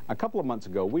 a couple of months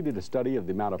ago, we did a study of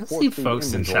the amount of see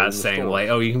folks in chat saying like,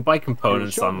 "Oh, you can buy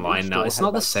components online now." It's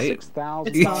not the same. It's not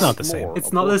the same.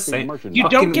 It's not the same. You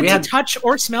don't get to touch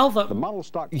or smell them.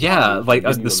 Yeah, like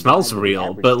the smell's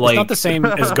real, but like it's not the same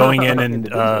as going in and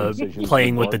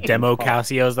playing with the demo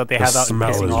Casios that they have out and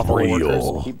pissing off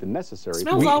real.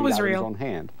 Smell's always real.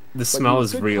 The smell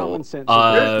is real.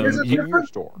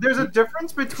 There's a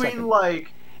difference between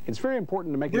like. It's very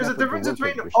important to make. There's a difference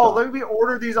between let me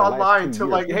order these online to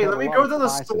like, hey, let me go to the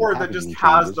store that just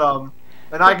has them,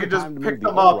 and I could just pick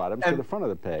them up and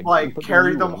like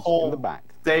carry them home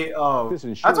day of.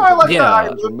 That's why I like that I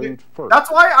live. That's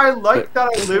why I like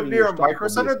that I live near a micro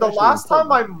center. The last time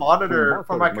my monitor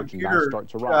for my computer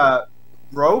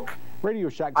broke.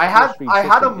 I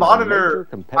had a monitor.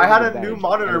 I had a new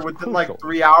monitor within like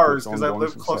 3 hours because I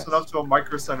lived close enough to a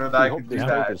micro center that I could do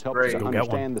that. It's great.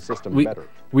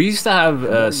 We used to have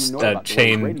a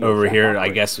chain over here. I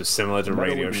guess was similar to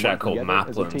Radioshack called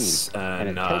Maplin's,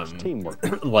 and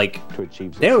like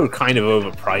they were kind of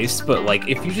overpriced. But like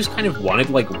if you just kind of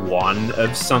wanted like one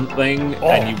of something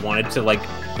and you wanted to like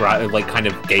kind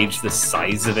of gauge the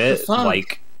size of it,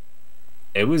 like.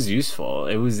 It was useful.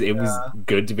 It was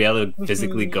good to be able to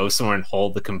physically go somewhere and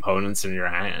hold the components in your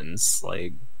hands.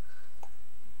 Like,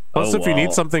 plus, if you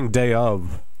need something day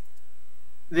of,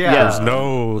 there's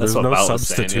no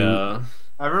substitute.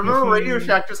 I remember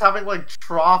Radioshack just having like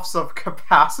troughs of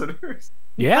capacitors.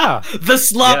 Yeah, the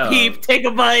slop heap. Take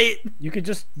a bite. You could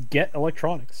just get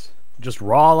electronics, just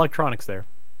raw electronics there,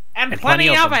 and plenty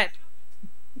of it.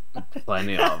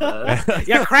 Plenty of it.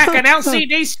 You crack an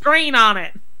LCD screen on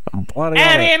it.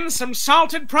 Add in some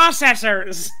salted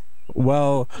processors.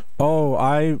 Well,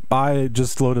 I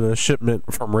just loaded a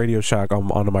shipment from Radioshack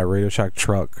onto my Radioshack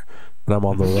truck, and I'm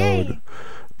on the road.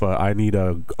 But I need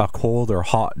a cold or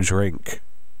hot drink.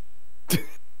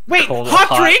 Wait,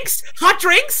 hot drinks? Hot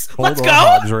drinks? Let's go.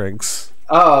 Hot drinks.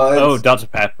 Oh, Dr.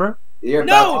 Pepper?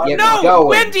 No,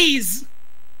 Wendy's.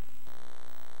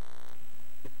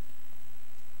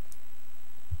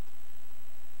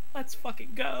 Let's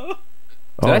fucking go.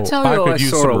 Did I tell you I could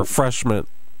use some refreshment?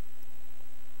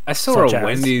 I saw a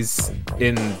Wendy's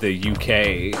in the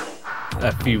UK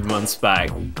a few months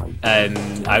back, and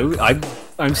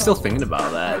I'm still thinking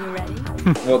about that.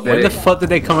 When the fuck did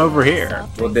they come over here?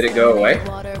 Well, did it go away?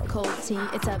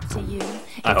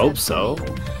 I hope so.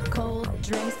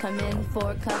 She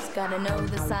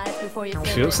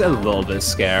looks a little bit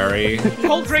scary.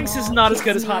 Cold drinks is not as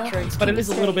good as hot drinks, but it is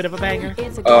a little bit of a banger.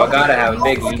 Oh, I gotta have a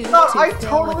biggie. I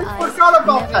totally forgot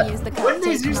about that.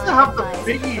 Wendy's used to have the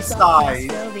biggie size.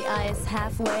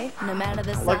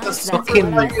 Like the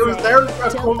fucking, like it was their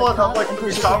equivalent of like the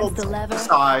McDonald's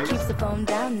size.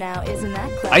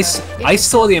 I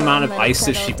saw the amount of ice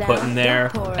that she put in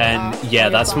there, and yeah,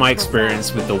 that's my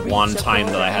experience with the one time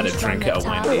that I had a drink at a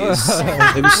Wendy's.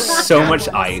 It was so much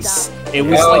ice. It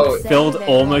was like filled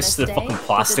almost to the fucking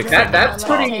plastic. That's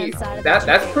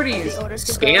pretty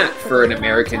scant for an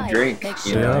American drink.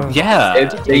 You know? Yeah,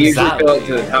 they usually fill it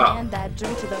to the top.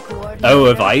 Oh,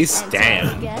 of ice?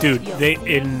 Damn, dude.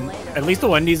 At least the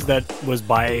Wendy's that was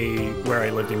by where I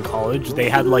lived in college, they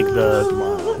had like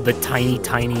the tiny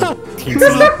teensy.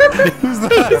 Who's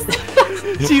that?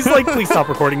 She's like, please stop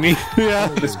recording me. Yeah.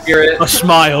 The spirit. A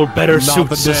smile better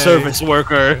suits the service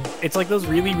worker. It's like those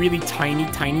really, really tiny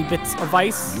bits of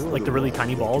ice, like the really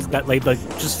tiny balls that like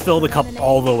just fill the cup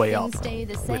all the way up.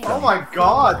 Oh my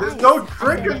god, there's no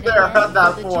drink in there at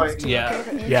that point.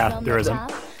 Yeah, there isn't.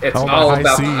 It's all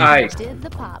about ice.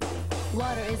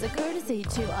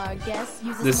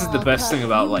 This is the best thing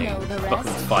about like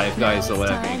fucking Five Guys or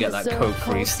whatever. You get that Coke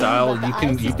Freestyle.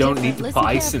 You don't need to put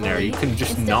ice in there. You can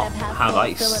just not have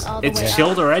ice. It's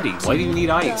chilled already. Why do you need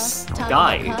ice,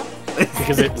 guy?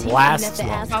 Because it lasts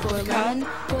longer.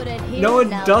 No, it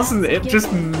doesn't. It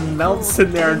just melts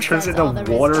in there and turns into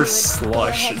water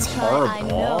slush. It's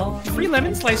horrible. Free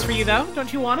lemon slice for you though.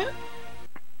 Don't you want it?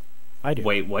 I do.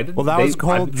 Wait, why did that was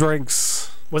cold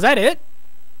drinks. Was that it?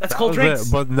 That's cold drinks.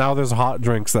 But now there's hot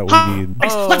drinks that we need.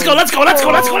 Let's go, let's go, let's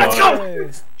go, let's go, let's go!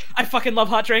 I fucking love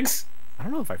hot drinks. I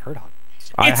don't know if I've heard hot.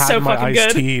 I It's had so my fucking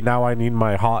iced good. tea. Now I need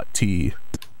my hot tea.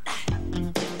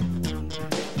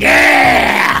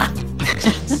 Yeah!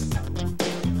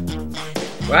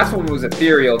 Last one was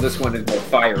ethereal. This one is more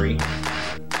fiery.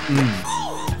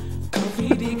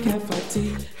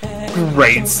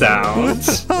 Great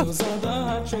sounds.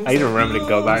 I even remember to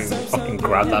go back and fucking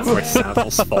grab that for my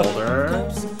samples folder.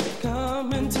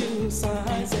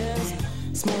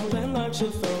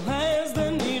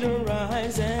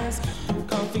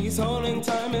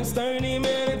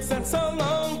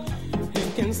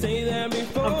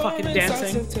 I'm fucking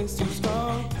dancing.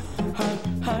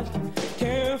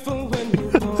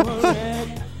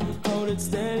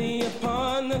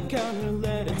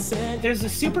 There's a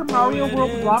Super Mario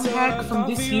World ROM hack from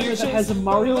this year that has a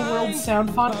Mario World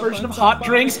sound font version of hot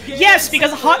drinks. Yes,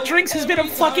 because hot drinks has been a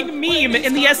fucking meme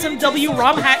in the SMW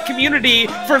ROM hack community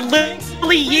for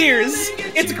literally years.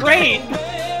 It's great.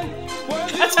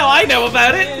 That's how I know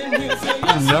about it.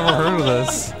 I've never heard of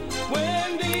this.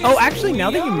 Oh, actually,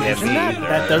 now that you mention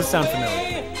that does sound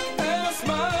familiar.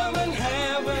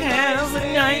 Have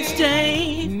a nice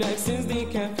day.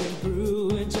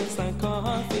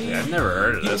 Yeah, I've never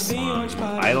heard of this song.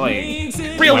 I like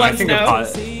Real when I ones think know. of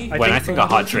hot, when I think of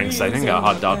hot drinks, I think of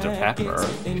hot Dr. Pepper.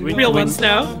 Real ones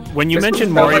know. When you This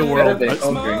mentioned one felt Mario like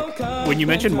better World, than cold drink. when you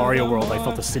mentioned Mario World, I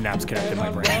felt a synapse connect in my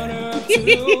brain.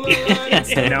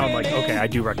 And now I'm like, okay, I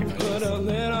do recognize this.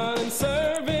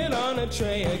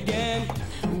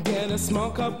 Get a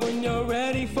small cup when you're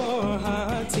ready for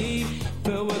hot tea.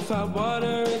 Fill with hot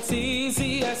water, it's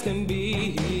easy as can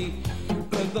be.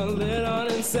 Put the lid on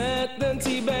and set the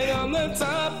tea bag on the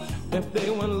top. If they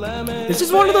want lemon, This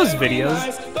is one of those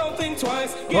videos don't think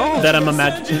twice. that I'm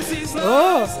imagining.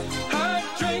 Oh.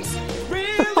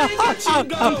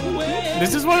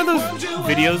 This is one of those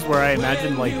videos where I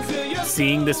imagine like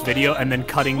seeing this video and then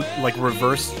cutting like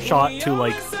reverse shot to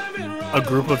like a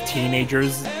group of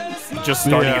teenagers just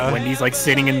starting at Wendy's, like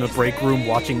sitting in the break room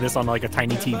watching this on like a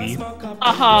tiny TV.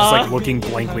 Just like looking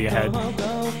blankly ahead.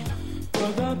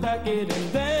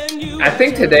 I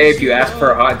think today, if you ask for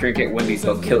a hot drink at Wendy's,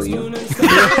 they'll kill you.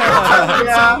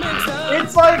 Yeah,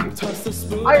 it's like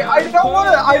I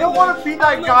don't want to be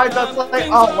that guy that's like,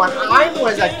 oh, when I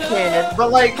was a kid, but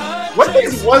like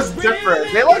Wendy's was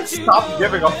different. They like stopped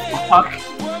giving a fuck.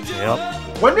 Yep.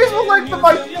 Wendy's was like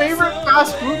my favorite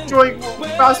fast food joint when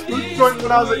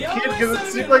I was a kid because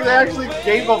it seemed like they actually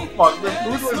gave a fuck. The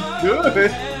food was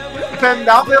good, and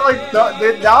now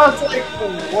now it's like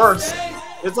worse.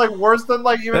 It's like worse than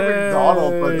like even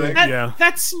McDonald's. I think.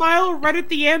 That smile right at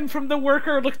the end from the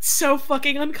worker looked so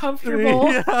fucking uncomfortable.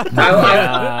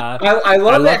 I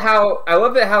love it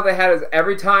how they had it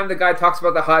every time the guy talks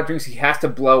about the hot drinks, he has to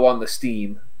blow on the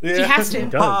steam. Yeah. He has to.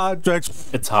 Hot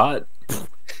drinks. It's hot.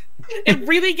 It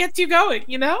really gets you going,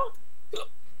 you know?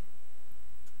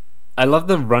 I love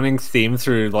the running theme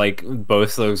through like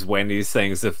both those Wendy's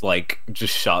things of like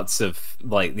just shots of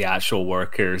like the actual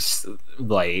workers,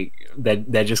 like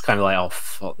they're just kind of like, oh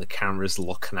fuck, the camera's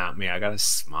looking at me, I gotta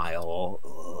smile.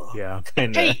 Ugh. Yeah.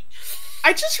 Kinda. Hey,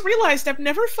 I just realized I've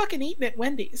never fucking eaten at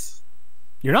Wendy's.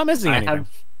 You're not missing anything.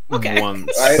 Okay.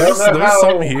 Once. I don't know There's how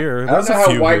some here. I don't There's know a how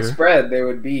few here. widespread they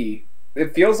would be.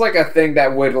 It feels like a thing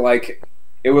that would like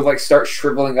start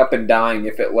shriveling up and dying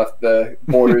if it left the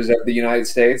borders of the United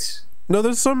States. No,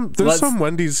 there's some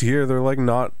Wendy's here. They're like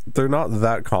not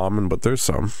that common, but there's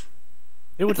some.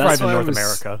 It would thrive in North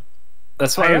America.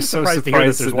 That's why I was so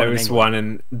surprised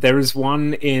that there was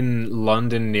one in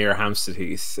London near Hampstead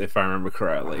Heath, if I remember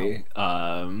correctly.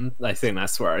 I think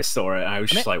that's where I saw it. I was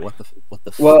just like, what the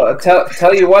fuck? Well,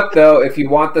 tell you what though, if you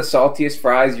want the saltiest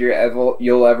fries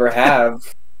you'll ever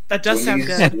have, that does sound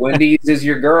good. Wendy's is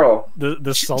your girl. The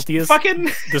saltiest,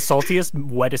 the saltiest,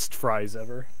 wettest fries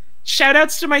ever.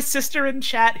 Shoutouts to my sister in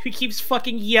chat who keeps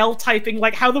fucking yell typing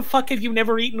like, "How the fuck have you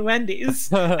never eaten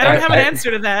Wendy's?" I don't have an answer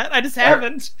to that. I just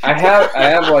haven't. I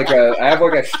have like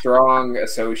a strong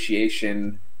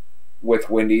association with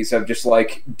Wendy's of just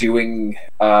like doing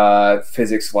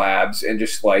physics labs and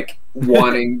just like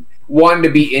wanting to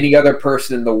be any other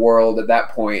person in the world at that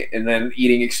point, and then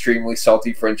eating extremely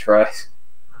salty French fries.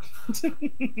 I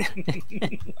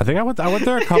think I went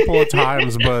there a couple of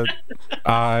times, but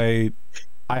I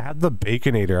had the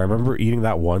Baconator. I remember eating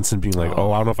that once and being like,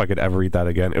 "Oh, I don't know if I could ever eat that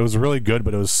again." It was really good,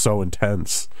 but it was so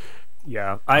intense.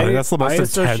 Yeah, I think that's the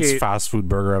most intense fast food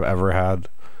burger I've ever had.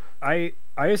 I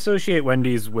associate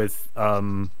Wendy's with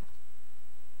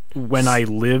when I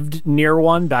lived near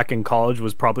one back in college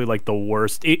was probably like the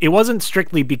worst. It wasn't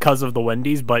strictly because of the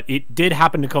Wendy's, but it did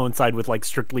happen to coincide with like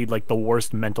strictly like the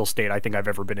worst mental state I think I've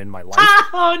ever been in my life.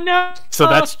 Oh no! So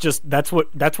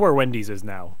that's where Wendy's is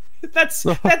now.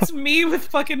 That's me with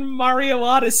fucking Mario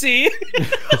Odyssey.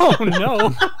 Oh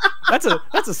no, that's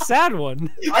a sad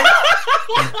one.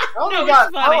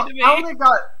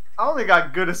 I only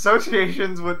got good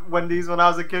associations with Wendy's when I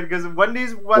was a kid because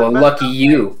Wendy's. Well, lucky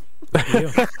you. Try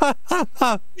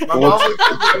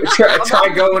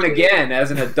going again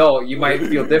as an adult. You might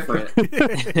feel different. I'm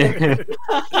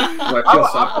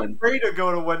afraid to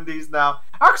go to Wendy's now.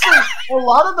 Actually, a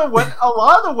lot of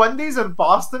the Wendy's in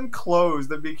Boston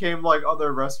closed and became like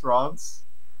other restaurants.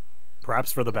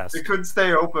 Perhaps for the best. They couldn't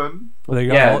stay open.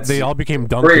 They all became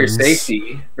Dunkins. For your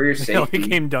safety. They all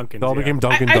became Dunkins. They all became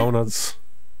Dunkin' Donuts.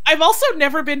 I've also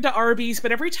never been to Arby's,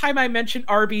 but every time I mention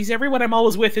Arby's, everyone I'm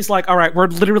always with is like, all right, we're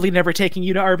literally never taking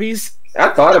you to Arby's. I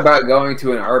thought about going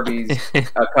to an Arby's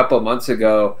a couple months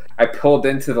ago. I pulled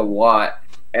into the lot,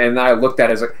 and I looked at it,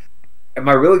 I was like, am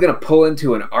I really going to pull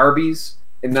into an Arby's?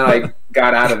 And then I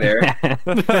got out of there.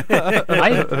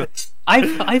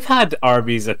 I've had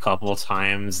Arby's a couple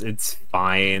times. It's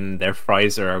fine. Their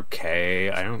fries are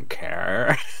okay. I don't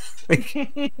care.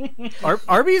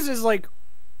 Arby's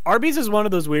is one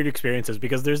of those weird experiences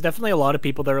because there's definitely a lot of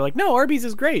people that are like, no, Arby's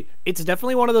is great. It's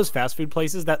definitely one of those fast food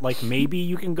places that like maybe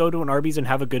you can go to an Arby's and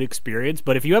have a good experience,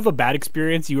 but if you have a bad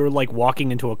experience, you're like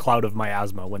walking into a cloud of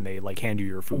miasma when they like hand you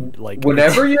your food. Like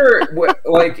whenever you're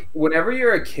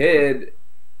a kid,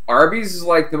 Arby's is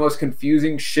like the most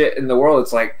confusing shit in the world.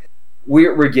 It's like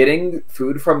we're getting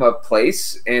food from a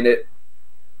place and it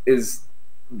is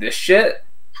this shit.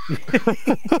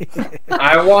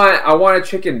 I want a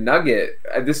chicken nugget.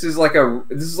 This is like a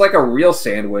real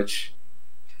sandwich.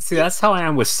 See, that's how I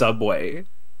am with Subway.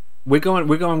 We're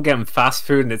going getting fast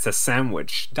food and it's a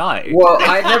sandwich. Die. Well,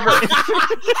 I never.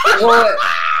 Well,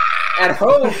 at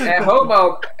home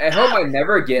I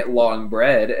never get long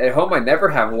bread. At home I never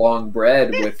have long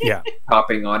bread with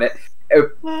topping on it.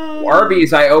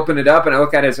 Arby's, I open it up and I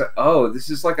look at it as, oh, this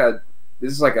is like a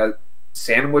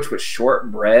sandwich with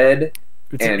short bread.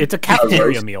 It's a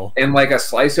cafeteria meal. And like a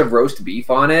slice of roast beef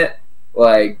on it.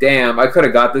 Like, damn, I could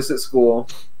have got this at school.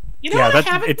 You know what I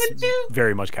haven't it's been to?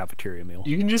 very much cafeteria meal.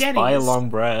 You can just Denny's. buy a long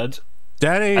bread.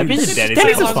 Denny's. I've been to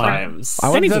Denny's a couple times. I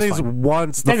went to Denny's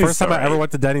once. The first time I ever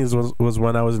went to Denny's was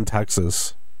when I was in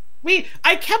Texas.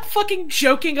 I kept fucking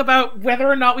joking about whether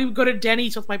or not we would go to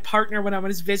Denny's with my partner when I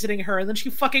was visiting her, and then she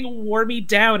fucking wore me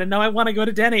down, and now I want to go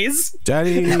to Denny's.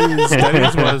 Denny's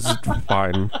was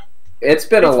fine. It's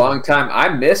been a long time. I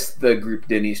missed the group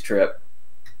Denny's trip.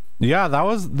 Yeah, that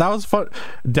was fun.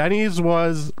 Denny's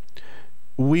was.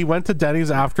 We went to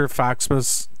Denny's after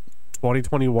Faxmas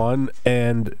 2021,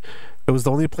 and it was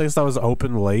the only place that was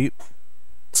open late.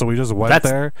 So we just went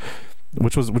there,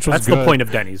 which was that's good. The point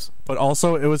of Denny's. But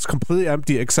also, it was completely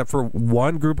empty except for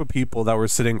one group of people that were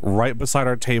sitting right beside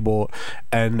our table,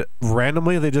 and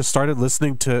randomly they just started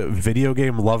listening to Video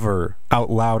Game Lover out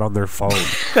loud on their phone.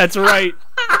 That's right.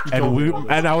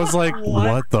 And I was like,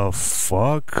 what the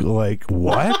fuck? Like,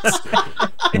 what?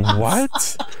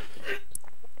 What?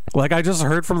 Like, I just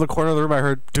heard from the corner of the room, I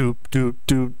heard doop, doop,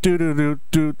 doop, doop, doop, doop,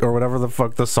 doop, or whatever the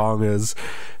fuck the song is.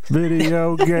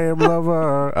 Video Game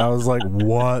Lover. I was like,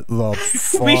 what the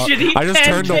fuck? I just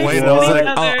turned away and I was like,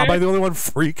 am I the only one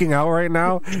freaking out right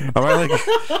now? Am I like,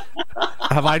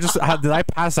 did I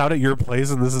pass out at your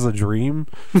place and this is a dream?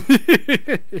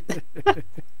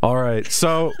 All right,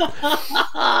 so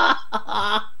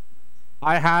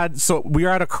we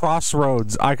are at a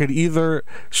crossroads. I could either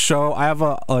show, I have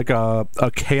a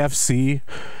KFC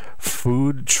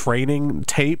food training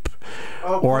tape,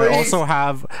 or I also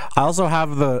have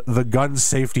the gun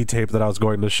safety tape that I was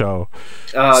going to show.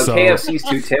 KFC's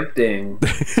too tempting.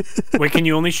 Wait, can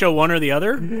you only show one or the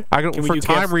other? For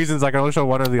time reasons, I can only show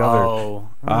one or the other. Oh,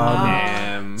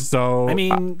 so I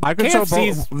mean, I can show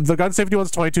both. The gun safety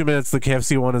one's 22 minutes. The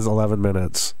KFC one is 11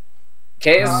 minutes.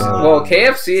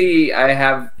 KFC, I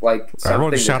have like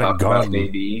something to talk gun. about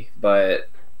maybe, but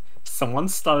someone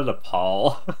started a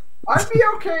poll. I'd be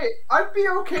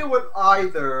okay with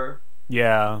either.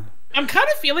 Yeah. I'm kind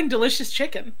of feeling delicious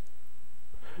chicken.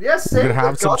 Yes, we could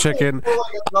have some chicken.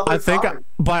 I think,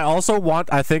 but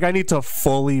I think I need to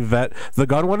fully vet. The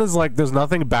gun one is like, there's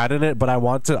nothing bad in it, but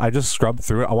I just scrubbed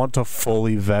through it. I want to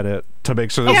fully vet it to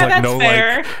make sure there's like no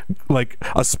fair. like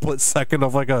a split second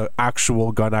of like a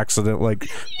actual gun accident like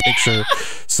picture.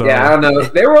 So yeah, I don't know.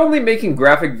 They were only making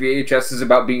graphic VHSs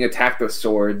about being attacked with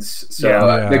swords, so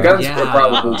the guns were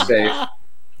probably safe.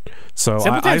 So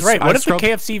Simpleton's right. What if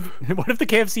the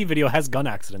KFC video has gun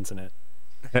accidents in it?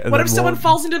 What if someone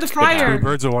falls into the fryer? 2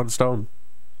 birds with 1 stone.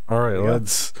 All right,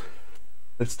 let's.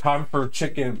 It's time for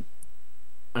chicken.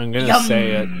 I'm gonna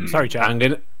say it. Sorry, Chad.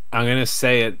 I'm gonna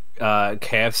say it.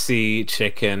 KFC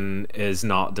chicken is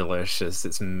not delicious.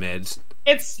 It's mid.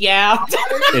 It's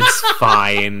It's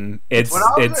fine.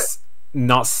 It's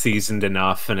not seasoned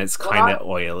enough, and it's kind of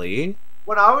oily.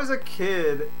 When I was a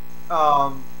kid,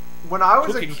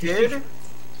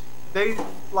 they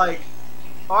like.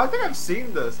 Oh, I think I've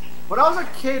seen this. When I was a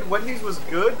kid, Wendy's was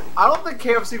good. I don't think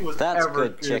KFC was ever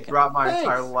good throughout my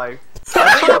entire life.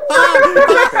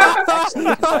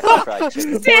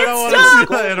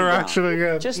 Interaction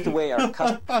again. Just the way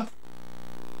our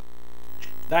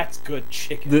That's good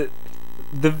chicken.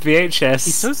 The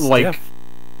VHS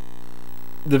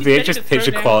the VHS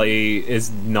picture quality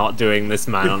is not doing this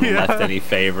man on the left any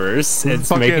favors. It's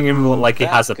making him look like he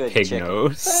has a pig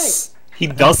nose. He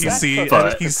doesn't.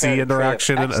 NPC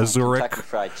interaction in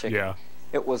Azuric. Yeah.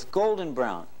 It was golden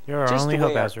brown. You're just only the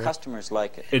way our Azuric. Customers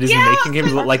like it. It is making him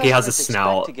look like he has a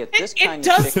snout. It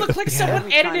does look like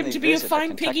someone edited him to be a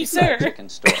fine piggy sir.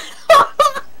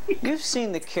 You've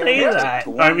seen the care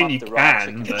I mean, you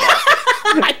can, but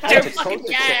I don't fucking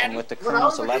can. With the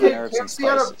Colonel's 11 herbs and KFC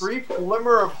had a spices. brief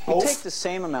glimmer of hope. You take the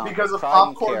same amount because of pride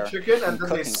and popcorn care chicken, and then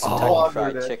they cooking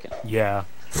slaughtered it. chicken. Yeah.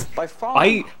 By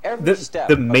following every step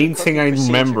the main thing I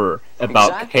remember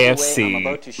about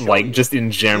KFC, like just in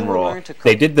general,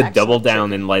 they did the double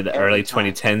down in like the early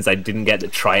 2010s. I didn't get to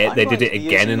try it. They did it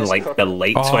again in like the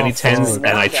late 2010s, and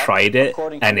I tried it,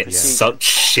 and it sucked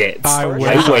shit. I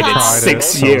waited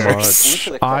 6 years.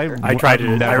 I tried it.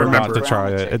 Never got to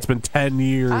try it. It's been 10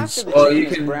 years. Well, you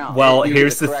can. Well,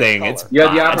 here's the thing. It's you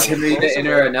have the opportunity to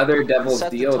enter another Devil's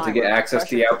Deal to get access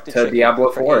to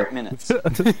Diablo 4.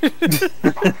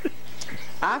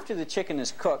 After the chicken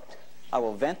is cooked, I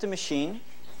will vent the machine,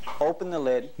 open the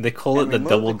lid. They call it the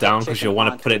double down because you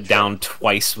want to put it down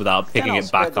twice without picking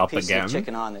it back up again.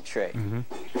 Chicken on the tray.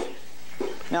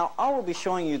 Now, I will be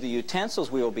showing you the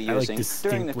utensils we will be using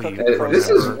during the cooking process. This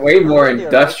is way more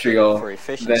industrial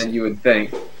than you would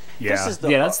think. Yeah,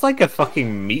 that's like a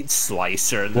fucking meat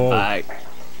slicer in the back.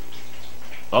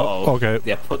 Uh-oh. Okay.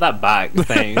 Yeah, put that back,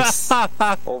 thanks.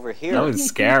 Over here. That was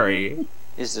scary.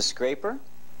 Is the scraper.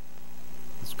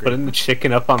 Putting the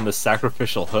chicken up on the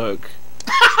sacrificial hook.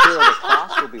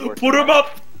 Put him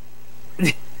up!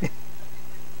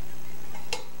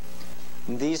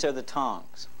 These are the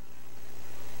tongs.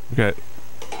 Okay.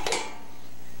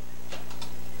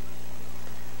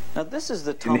 Now this is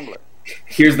the tumbler.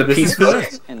 Here's the piece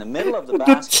in the middle of the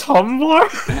basket. The tumbler?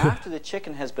 And after the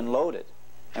chicken has been loaded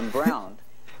and browned,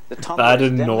 the tumbler Bad is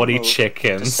and then naughty removed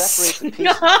chickens. to separate the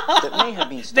pieces that may have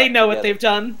been stuck They know what together. they've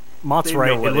done. Mott's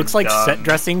right. It looks like set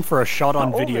dressing for a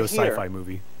shot-on-video sci-fi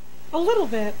movie. A little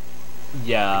bit.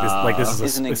 Yeah. Like this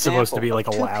is it's supposed to be like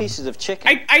a lab. Pieces of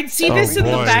chicken. I'd see this in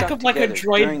the boy. back of like a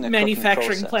During droid the manufacturing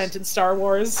cooking plant in Star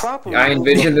Wars. I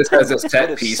envision this as a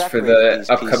set piece for the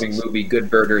upcoming movie Good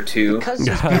Burger 2. Because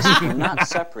these pieces were not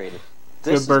separated.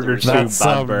 Good Burger 2,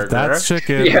 Bad Burger. That's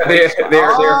chicken. Yeah, they're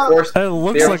forced. It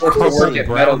looks they're like forced to work covered at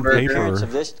Metal brown Burger.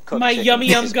 paper. My yummy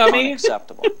yum gummy.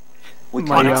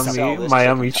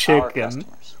 Miami chicken.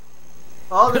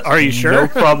 Are you sure? No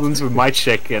problems with my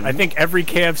chicken. I think every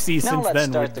KFC since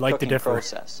then would like to differ.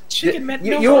 Chicken meant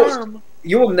no harm.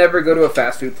 You will never go to a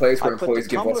fast food place where employees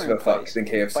give less of a fuck than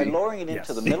KFC.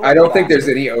 I don't think there's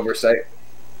any oversight.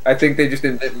 I think they just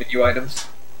invent menu items.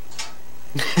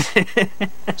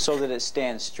 So that it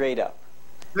stands straight up.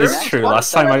 It's true.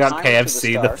 Last time I got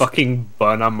KFC, the fucking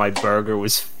bun on my burger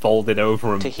was folded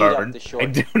over and burned. I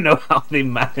don't know how they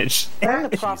managed. And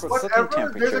the proper cooking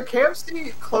There's a temperature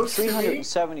KFC close to me.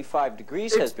 375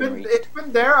 degrees has been reached. It's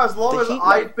been there as long as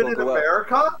I've been in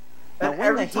America. And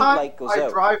every time I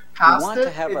drive past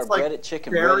it, it's like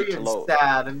scary and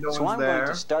sad and no one's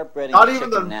there. Not even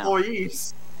the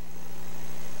employees.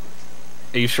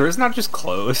 Are you sure it's not just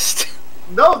closed?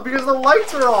 No, because the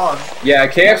lights are on. Yeah,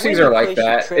 KFCs are like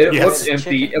that. It looks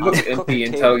empty. It looks empty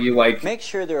until you like. Make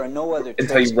sure there are no other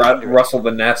until you rustle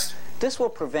the nest. This will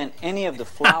prevent any of the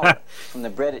flour from the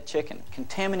breaded chicken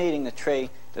contaminating the tray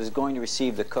that is going to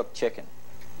receive the cooked chicken.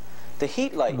 The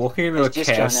heat light. Walking into a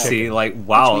KFC, like,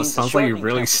 wow, it sounds like you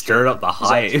really stirred up the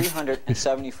hive.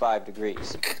 375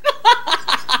 degrees.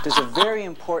 There's a very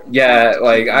important. Yeah,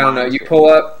 like I don't know. You pull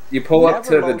up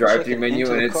to the drive-thru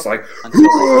menu and it's like. I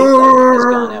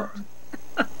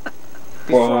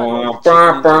will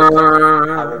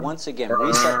once again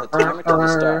reset the timer to the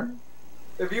start.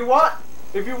 If you walk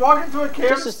into a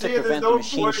KFC and there's no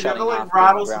employee, you have to like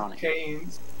rattle some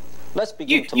canes. Let's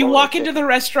begin You walk into the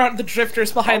restaurant, the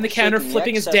drifter's behind the counter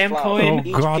flipping his damn coin.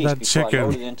 Oh god, that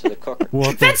chicken.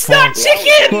 What That's not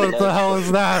chicken! What the hell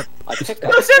is that?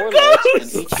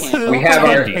 We have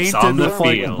our painted on the with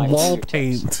like field. wall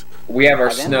paint. We have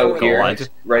our snow here,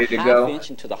 ready to go.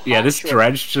 Yeah, this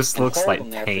dredge just looks like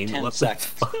paint. What the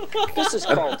fuck? This is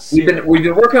called We've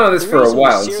been working on this for a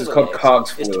while. This is called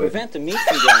cogs is to fluid. prevent the meat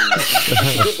from drying out,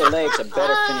 to give the legs a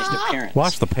better finished appearance.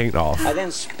 Wash the paint off. I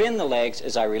then spin the legs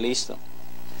as I release them.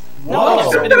 Whoa. Now I'm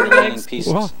spinning the remaining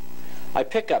pieces. Whoa. I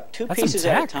pick up 2 That's pieces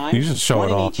some at a tech. time, You just show one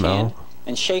it in off each now. hand,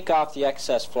 and shake off the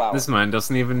excess flour. This man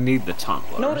doesn't even need the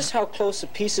tumbler. Notice how close the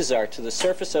pieces are to the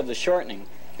surface of the shortening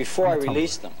before I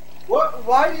release them. What?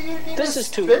 Why do you need This to is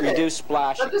to spin it? reduce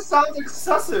splashing. That just sounds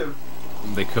excessive.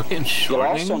 They cook it in You'll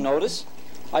shortening? also notice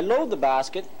I load the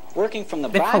basket, working from the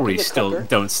They back probably of the still cooker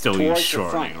don't still use towards the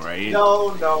shortening, front. right?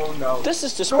 No. This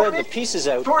is to spread the pieces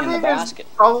out in the Shortening basket.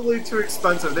 is probably too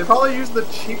expensive. They probably use the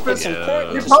cheapest. It's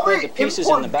important They to probably spread the pieces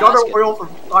in import the gutter basket oil from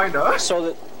China. so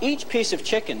that each piece of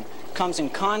chicken comes in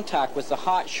contact with the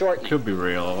hot shortening. Could be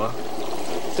real.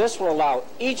 This will allow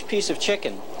each piece of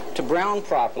chicken to brown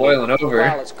properly Boiling over.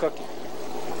 while it's cooking.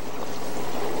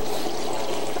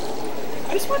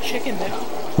 I just want chicken now.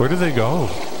 Where do they go?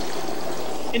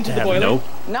 Into I the have boiler.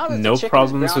 Now that the no chicken is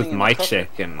problems browning with in my the cooker,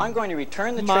 chicken. I'm going to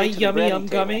return the My tray to the yummy breading yum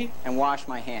table gummy. and wash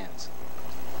my hands.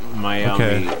 My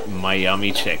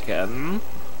yummy chicken.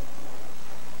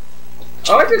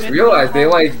 Oh, I just realized they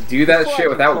like do that Before I shit can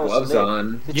without close gloves the lid,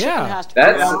 on. the chicken Yeah. has to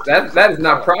That is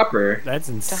not proper. That's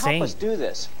To help insane. us do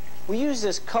this, we use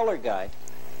this color guide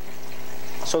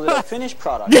so that the finished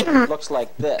product looks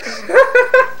like this.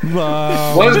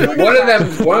 One of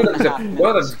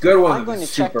them's good, one of them's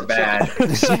super bad.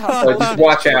 So just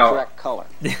watch out. Correct color.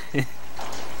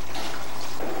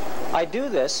 I do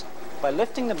this by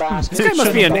lifting the basket. This guy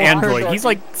must be an and android. He's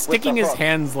like sticking his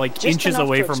hands like Just inches enough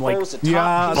away to from like expose the top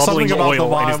Yeah, piece. something bubbling about the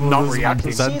oil and is vibe not of this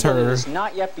reacting. See that it presenter. has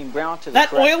not yet been browned to the That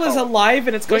correct oil is color. alive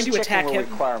and it's going This to chicken attack will him.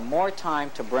 require more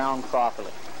time to brown properly.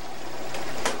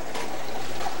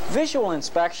 Visual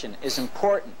inspection is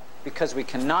important because we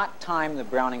cannot time the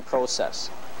browning process.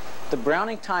 The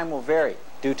browning time will vary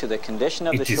due to the condition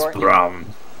of the It is shortening, brown.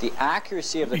 the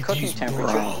accuracy of the cooking is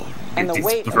temperature, brown. and It the is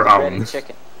weight of the brown. breaded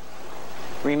chicken.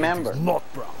 Remember,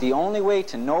 the only way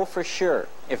to know for sure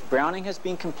if browning has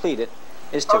been completed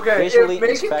is to Okay, visually if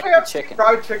making inspect the KFC chicken.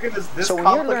 fried chicken is this So when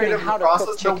you're complicated learning of how a to cook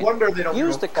process, no chicken, wonder they don't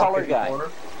use give a the color fuck guide anymore.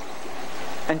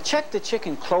 and check the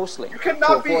chicken closely. You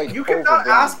cannot overbrowning.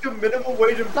 ask a minimum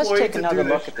wage Let's employee take to another do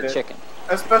look this at the shit, chicken.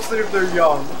 especially if they're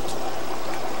young.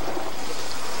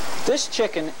 This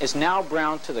chicken is now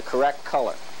browned to the correct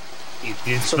color. It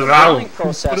is So the brown. browning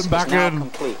process Put is him back now in.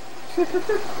 complete.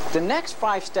 The next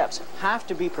 5 steps have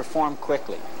to be performed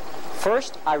quickly.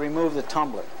 First, I remove the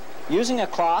tumbler. Using a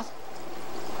cloth,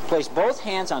 place both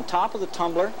hands on top of the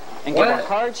tumbler and give a What?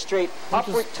 hard, straight,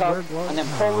 upward tug, and then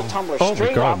pull the tumbler Oh my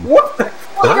straight God. up What the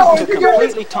fuck? to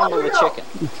completely tumble the chicken.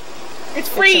 It's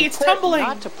free. It's important tumbling.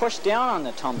 not to push down on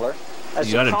the tumbler, as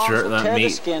You the gotta prongs jerk will that tear the meat.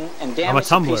 skin and I'm a damage the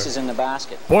tumbler. pieces in the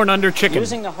basket. Born under chicken.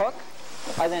 Using the hook,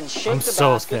 I then shake I'm the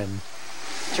so basket thin.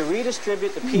 to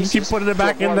redistribute the You pieces. keep putting it to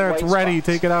back in avoid there. It's white ready. spots.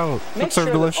 Take it out. Make Looks so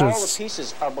sure that all the delicious.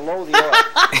 pieces are below the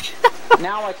oil.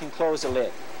 Now I can close the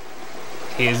lid.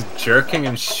 He is jerking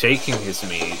and shaking his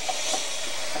meat.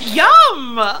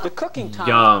 Yum! The cooking time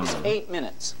Yum. is 8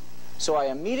 minutes, so I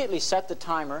immediately set the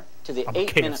timer to the I'm a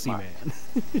 8-minute KFC mark.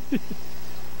 man.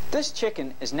 This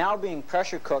chicken is now being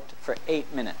pressure cooked for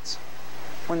 8 minutes.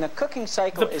 When the cooking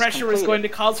cycle The is pressure completed, is going to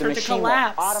cause the her to machine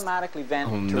collapse. will automatically vent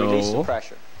Oh, to release the no.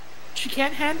 pressure. She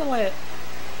can't handle it.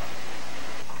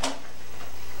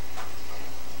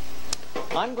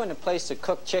 I'm going to place the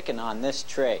cooked chicken on this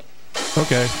tray.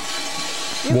 Okay.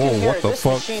 You Whoa, can hear what the this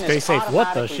fuck? machine Stay is safe.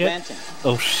 What the automatically shit? venting.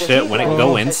 Oh The shit, when it heat go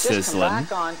button in has just come sizzling.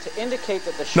 back on to indicate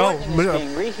that the No, shortening is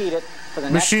being reheated for the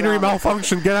next Machinery round of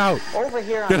malfunction. Get out. cooking. Over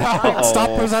here on Get the out. timer,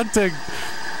 Stop presenting.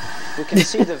 we can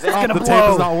see the vent. The gonna tape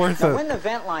blow. is not worth Now, it. when the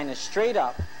vent line is straight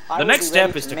up, I The will next be step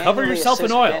ready is to cover manually yourself in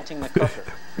assist oil. venting the cooker.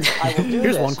 I will do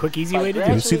Here's this one quick, easy by way to do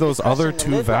it. You see gradually those other depressing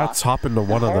 2 the lid lock vats? Hop into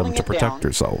one of them holding to it protect down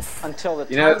yourself. until the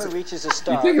You know, timer reaches a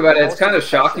stop. You think about it, it's Most kind of the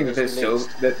pressure shocking that is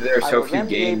released. there are I so will few then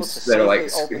be able games to that are like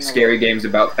safely open the scary lid. games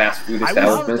about fast food I was-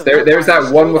 establishments. There's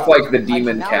that one with like the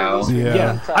demon cow.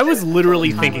 Yeah. I was literally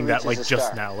Timer thinking that reaches like a just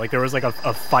start. now. Like there was like a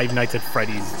Five Nights at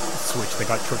Freddy's switch that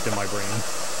got tripped in my brain.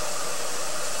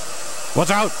 Watch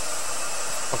out!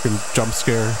 Fucking jump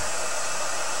scare.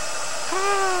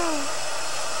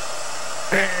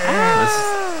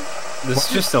 This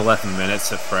is just 11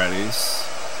 minutes at Freddy's.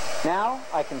 Now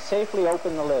I can safely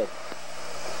open the lid.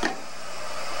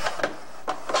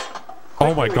 Oh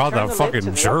Oh my god, that Return the lid to fucking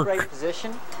the jerk. upright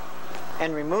position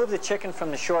and remove the chicken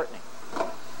from the shortening.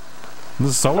 This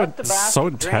is so, Let the so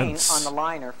basket drain intense. on the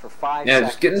liner for 5 Yeah, seconds.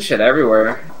 just getting shit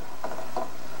everywhere.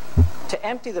 To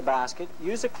empty the basket,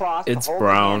 use a cloth to It's hold the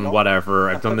brown, handle whatever.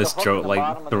 I've and done put the this hook joke in the like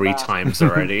bottom of the 3 basket. times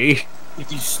already.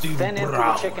 It is still Then empty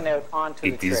the chicken out onto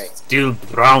It the is tray. still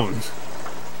brown.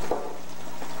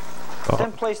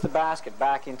 Then place the basket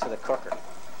back into the cooker.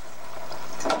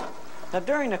 Now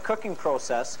during the cooking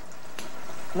process,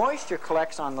 moisture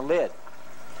collects on the lid.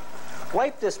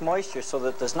 Wipe this moisture so that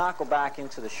it does not go back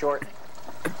into the shortening.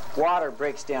 Water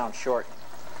breaks down shortening.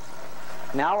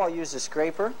 Now I'll use a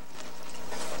scraper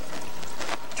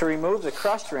to remove the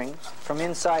crust ring from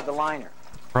inside the liner.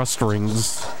 Crust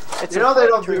rings. It's You know they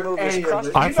don't important to do remove this any of crust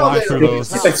it. I You know fly they through don't do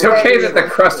those. It's okay that the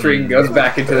crust ring goes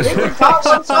back into the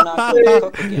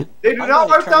shortening. They do not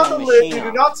wipe down the lid. They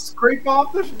do not scrape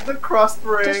off the crust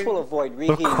ring. This will avoid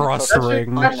reheating crust the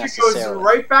cooking ring. That shit goes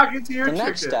right back into your The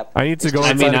next chicken. step I need to is go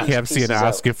to inside take the these KFC and pieces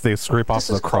ask out. if they scrape off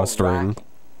the crust ring.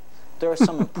 There are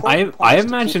some important I points to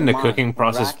imagine keep the in cooking mind when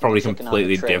process is racking probably the chicken on the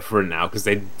completely tray. different now because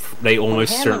they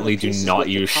almost handling certainly the do pieces not with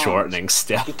the use tongs, shortening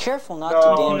still. Be careful not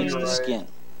No, to damage you're the right. skin.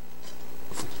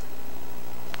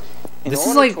 This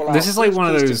order is to allow like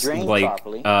one of each piece those to drain like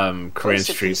properly, Korean place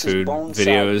the street pieces food bone side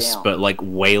videos, down. but like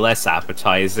way less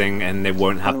appetizing, and they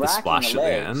won't have When the racking splash the at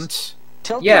the legs, end.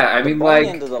 Tilt Yeah, I the mean, bone like,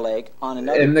 end of the leg on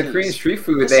another in the piece. Korean street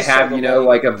food, This they is so have, the you know, leg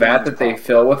like a vat drains that they properly.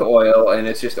 fill with oil, and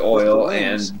it's just oil, With the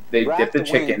wings, and they wrap dip the the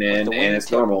wing chicken with in, the and wing it's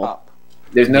tip normal. up.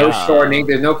 There's no Yeah. shortening,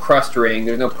 there's no crust ring,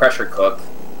 there's no pressure cook.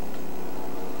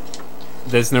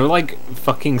 There's no like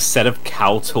fucking set of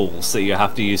cow tools that you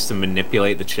have to use to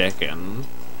manipulate the chicken.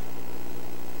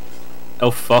 Oh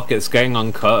fuck, it's getting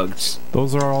uncooked.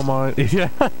 Those are all mine. Yeah.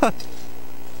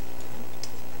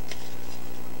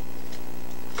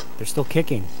 They're still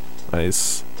kicking.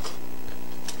 Nice.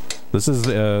 This is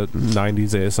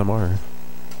 90s ASMR.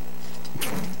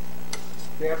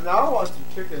 Yeah, now I want some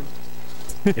chicken.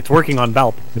 It's working on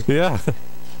Balp. Yeah.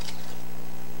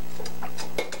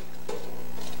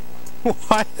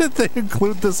 Why did they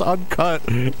include this uncut?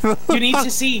 You need to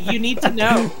see. You need to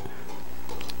know.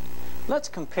 Let's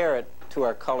compare it to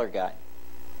our color guide.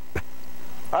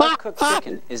 Our cooked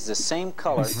chicken is the same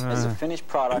color as the finished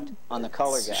product on the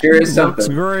color guide. Sure is something.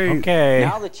 Looks great. Okay.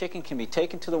 Now the chicken can be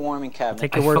taken to the warming cabinet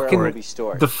take your word where for it it. will be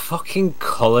stored. The fucking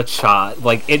color chart,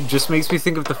 like, it just makes me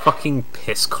think of the fucking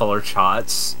piss color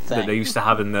charts that they used to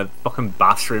have in the fucking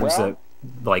bathrooms Well, that,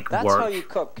 like, that's work how you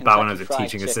cook back when I was Kentucky a Fried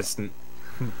teaching Chicken. assistant.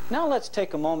 Now let's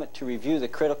take a moment to review the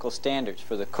critical standards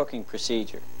for the cooking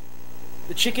procedure.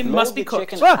 The chicken Load must be the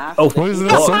cooked. chicken after Oh, the why is heat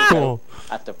this is so set cool?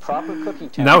 At the proper cooking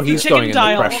temperature. Now he's chicken going in the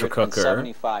dial. pressure cooker.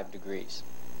 75 degrees.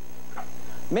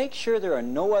 Make sure there are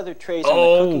no other trays Oh.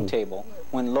 on the cooking table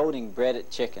when loading breaded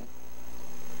chicken.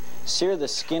 Sear the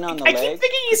skin on the I leg. keep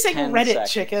thinking you for saying 10 Reddit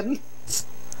seconds. chicken.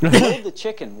 Load the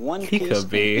chicken one He piece could in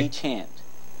be. each hand.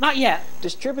 Not yet.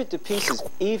 Distribute the pieces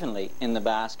evenly in the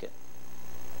basket.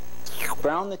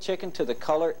 Brown the chicken to the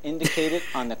color indicated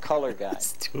on the color guide.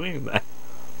 It's doing that.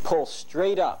 Pull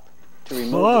straight up to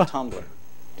remove the tumbler.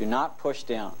 Do not push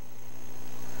down.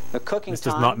 The cooking This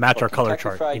does time not match for our color Kentucky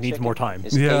chart. Fried It needs Chicken more time.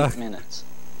 is Yeah. 8 minutes.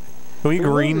 Can we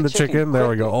Remove green the the chicken chicken? There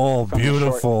we go. quickly Oh, from the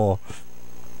beautiful.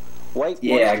 Wipe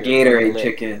Yeah, moisture from the Gatorade lid.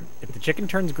 chicken. If the chicken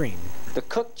turns green, The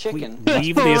cooked chicken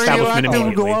leave the establishment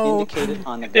immediately. indicated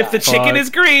on the If the guide. chicken is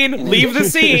green, In leave the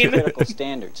addition to scene. critical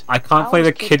standards. I can't play the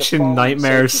Always keep the kitchen following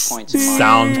nightmares safety points in mind.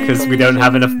 sound because we don't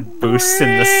have enough boosts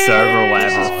in the server,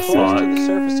 whatever the Close to the fuck.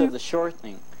 surface of the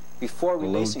shortening before Load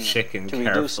releasing chicken it to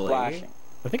reduce carefully. splashing.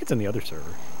 I think it's in the other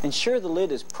server. Ensure the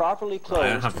lid is properly closed I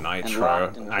don't have and nitro.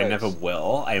 locked in I never place.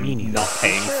 will. I Me am neither. not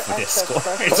paying Ensure for excess Discord.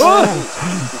 pressure is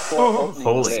released before opening the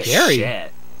Holy lid. Scary.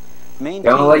 shit. Maintain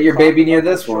Don't let the your baby proper near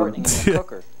level this of one. shortening in the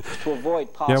cooker to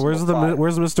avoid possible Yeah, fire.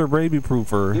 where's Mr. Baby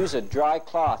Proofer? Use a dry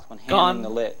cloth when Gone. handling the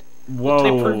lid.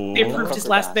 Whoa. They approved his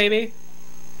last baby.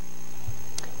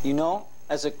 You know,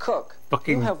 as a cook,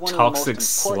 Fucking you have one of the most toxic important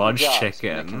sludge jobs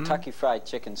chicken. in a Kentucky Fried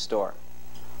Chicken store.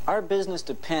 Our business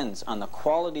depends on the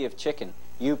quality of chicken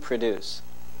you produce.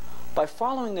 By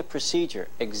following the procedure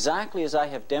exactly as I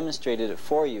have demonstrated it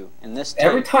for you in this tape,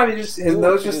 Every time his you will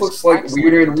nose just produce looks like excellent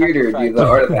weirder and Kentucky weirder, Fried dude. The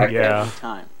Chicken artifact. Yeah. every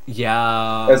time.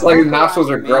 Yeah. It's like his I'll nostrils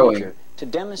ask are the growing. manager to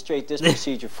demonstrate this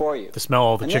procedure for you. To smell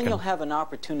all the and chicken. then you'll have an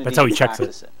opportunity That's how he to checks it.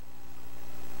 practice it.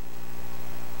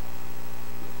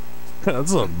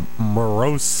 That's a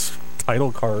morose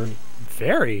title card.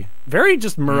 Very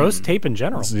just morose tape in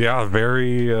general. Yeah,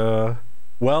 very,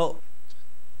 well...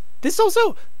 This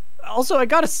also I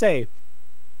gotta say,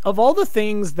 of all the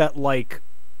things that, like,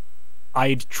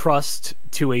 I'd trust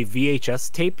to a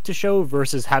VHS tape to show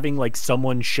versus having like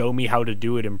someone show me how to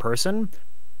do it in person.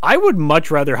 I would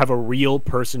much rather have a real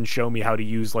person show me how to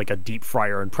use like a deep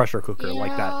fryer and pressure cooker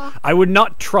like that. I would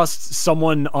not trust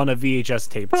someone on a VHS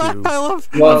tape to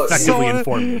effectively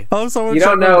inform me. I love someone you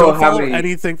don't know how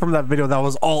anything from that video. That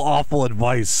was all awful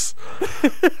advice.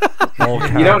 You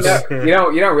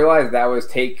don't realize that was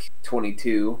take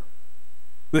 22.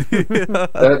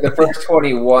 The first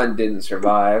 21 didn't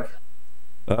survive.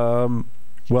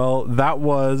 Well, that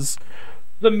was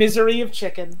The Misery of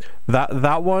Chicken.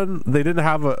 That one they didn't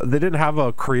have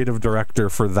a creative director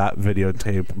for that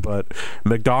videotape, but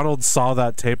McDonald's saw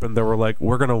that tape and they were like,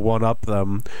 we're gonna one up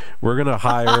them. We're gonna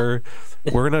hire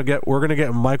we're gonna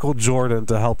get Michael Jordan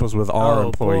to help us with our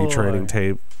employee training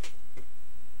tape.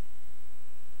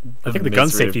 I think the gun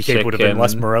safety tape would have been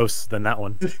less morose than that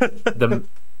one.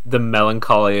 The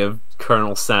melancholy of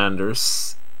Colonel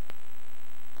Sanders.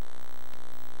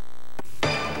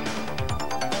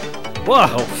 Whoa!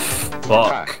 Oh,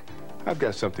 fuck. Hi. I've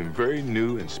got something very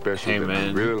new and special that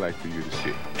I'd really like for you to see.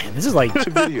 Man, this is like it's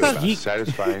a video about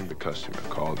satisfying the customer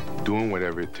called "Doing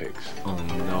Whatever It Takes." Oh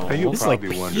no! Now you'll this probably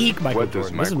is like wonder peak Michael what does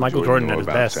Jordan. This is Michael Jordan know at his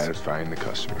about best. satisfying the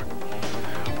customer.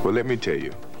 Well, let me tell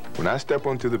you. When I step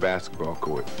onto the basketball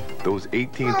court, those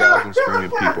 18,000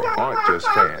 screaming people aren't just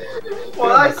fans.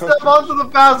 When I step onto the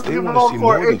basketball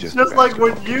court, it's just like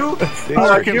when you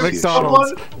give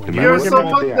someone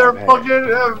their fucking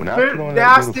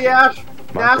nasty ass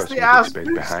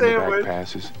beef sandwich.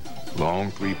 Passes,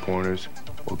 long three-pointers,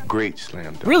 or great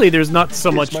slam dunks. Really, there's not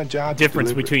so much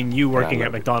difference between you working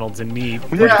at McDonald's and me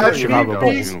working at Chicago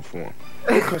Bulls.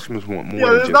 Customers want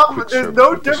more than just quick there's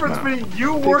no difference between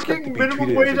you working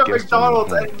minimum wage at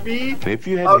McDonald's and me being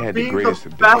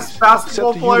the best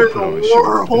basketball player in the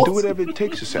world. Do whatever it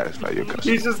takes to satisfy your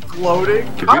customer. He's just gloating.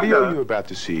 The video you're about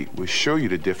to see will show you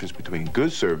the difference between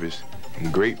good service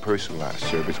and great personalized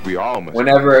service. We all must.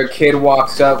 Whenever a kid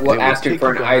walks up asking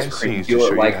for an ice cream, do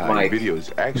it like Mike. Video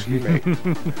is actually made.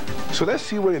 So let's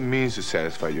see what it means to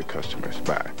satisfy your customers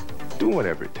by doing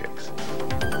whatever it takes.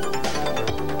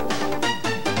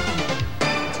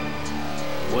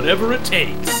 Whatever it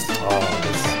takes.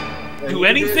 Do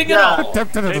anything at all. Can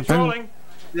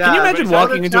you imagine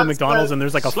walking into a McDonald's and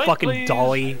there's like a fucking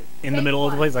dolly in the middle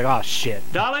of the place? Like, oh shit.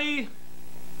 Dolly.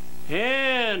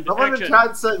 And someone in the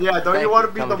chat said, "Yeah, don't you want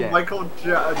to be the Michael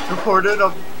Jordan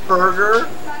of burger?"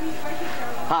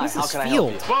 Hi, how can I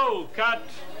help you? Whoa, cut.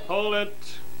 Hold it.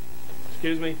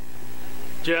 Excuse me.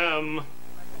 Jim.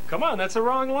 Come on, that's the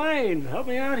wrong line. Help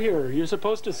me out here. You're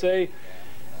supposed to say,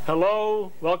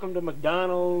 "Hello, welcome to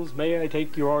McDonald's. May I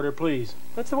take your order, please?"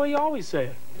 That's the way you always say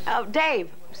it. Oh, Dave,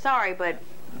 sorry, but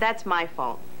that's my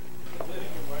fault.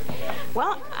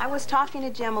 Well, I was talking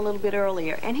to Jim a little bit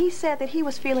earlier, and he said that he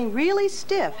was feeling really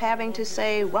stiff having to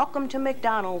say, welcome to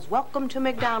McDonald's,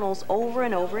 over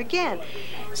and over again.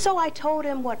 So I told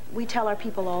him what we tell our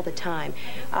people all the time.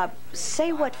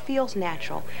 Say what feels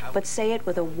natural, but say it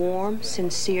with a warm,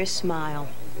 sincere smile.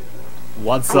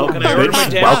 What's up,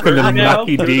 bitch? Welcome to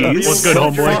Lucky D's. What's good,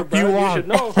 homeboy? You should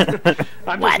know.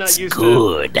 What's good,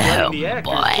 homeboy?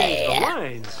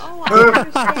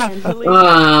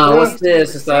 What's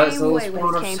this? Is that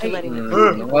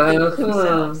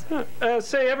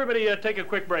say, everybody, take a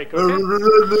quick break,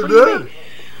 okay?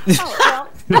 Oh, well,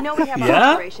 you know we have our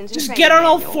operations. Just get on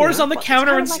all fours on the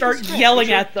counter and start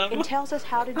yelling at them. It tells us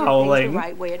how to do things the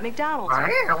right way at McDonald's.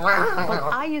 Well,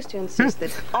 I used to insist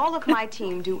that all of my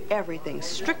team do everything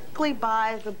strictly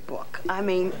by the book. I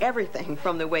mean, everything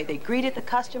from the way they greeted the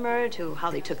customer to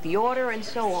how they took the order and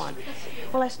so on.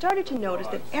 Well, I started to notice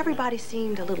that everybody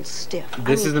seemed a little stiff.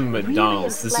 This isn't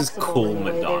McDonald's. This is cool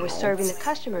McDonald's. They were serving the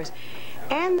customers.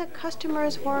 And the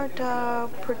customers weren't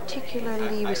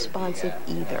particularly responsive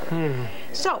either.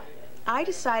 So I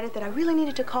decided that I really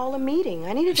needed to call a meeting.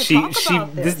 I needed to talk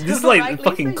about this. This is like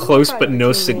fucking close but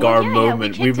no cigar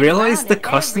moment. We realized the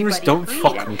customers don't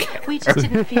fucking care. We just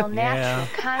didn't feel natural.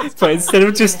 But instead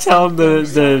of just telling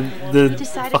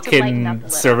the fucking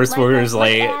service workers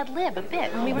like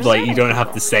you don't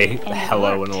have to say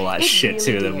hello and all that shit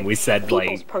to them, we said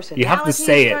like you have to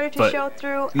say it, but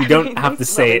you don't have to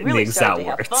say it in the exact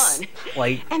words.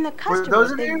 Like, and the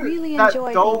customers, they really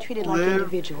enjoy being treated like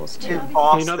individuals too. And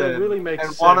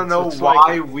want to know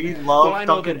why we love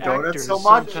Dunkin' Donuts so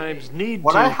much? Sometimes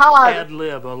when I had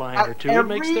ad-lib a line or two, it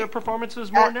makes their performances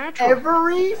more natural.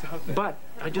 Every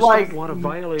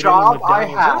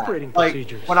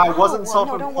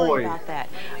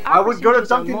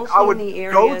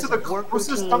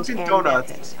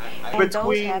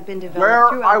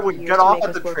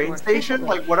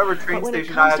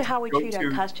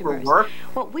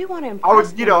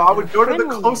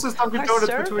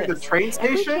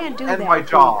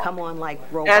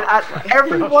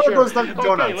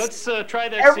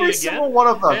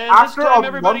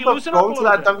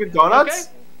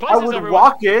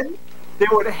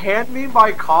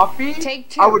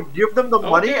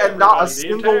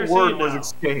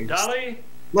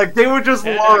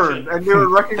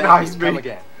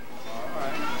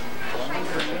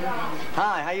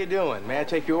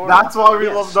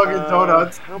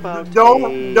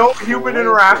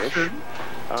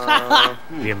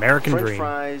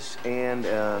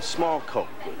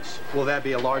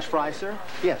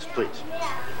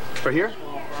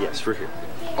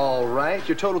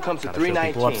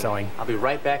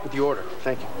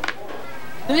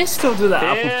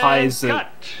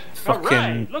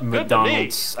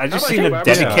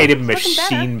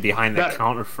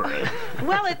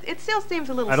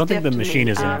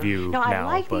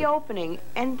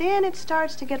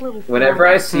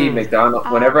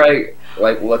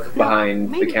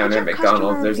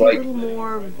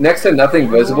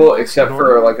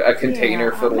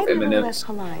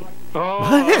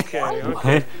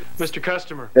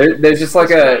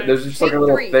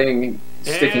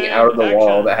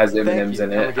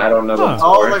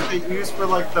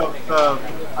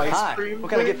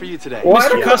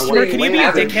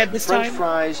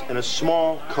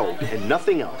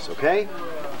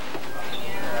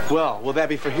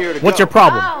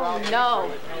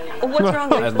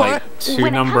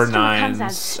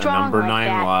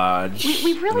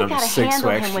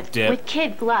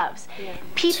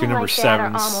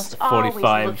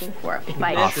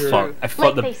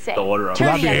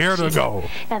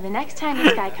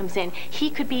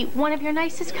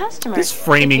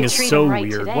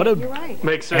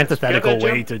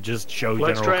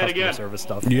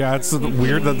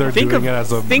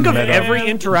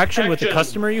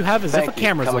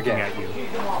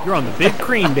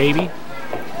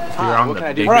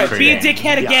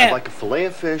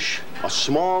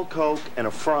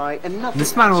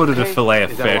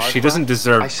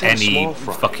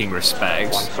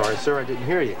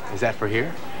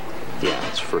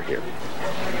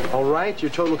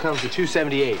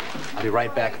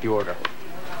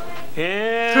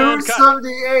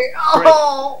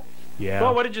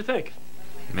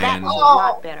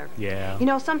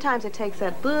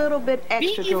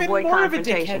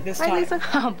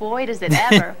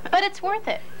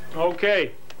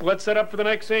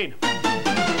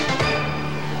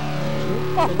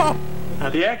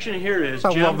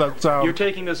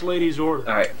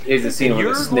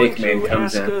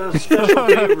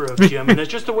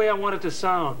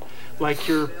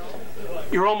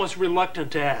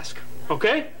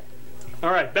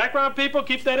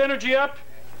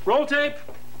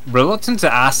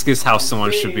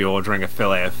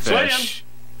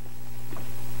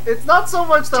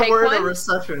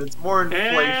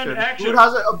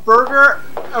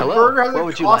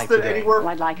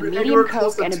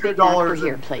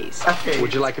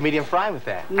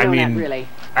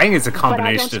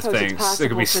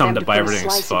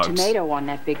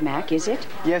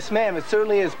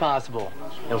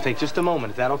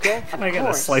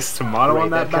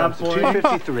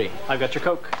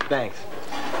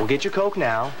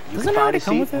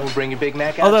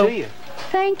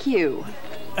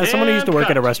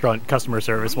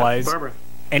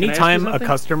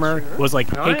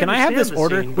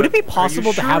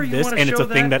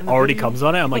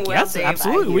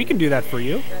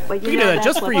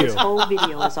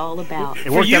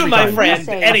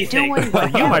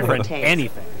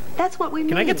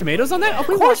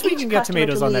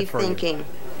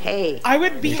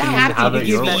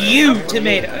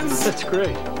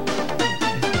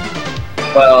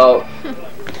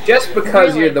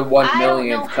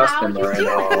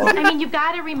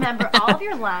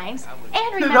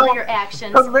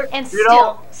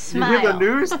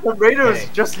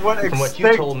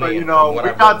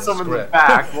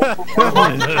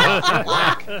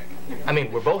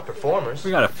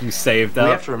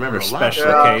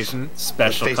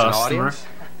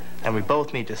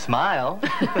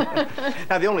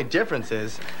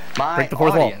My Break the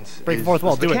fourth wall. audience Break the fourth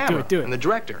wall. is the Do it. camera Do it. Do it. And the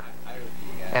director.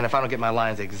 And if I don't get my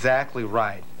lines exactly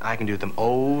right, I can do them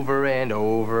over and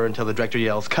over until the director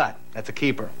yells, cut. That's a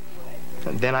keeper.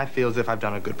 And then I feel as if I've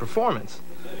done a good performance.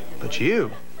 But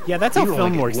you, Yeah, that's how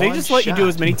film works. They just let you do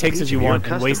as many takes as you want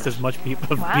and waste as much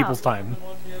people's time.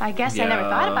 I guess I never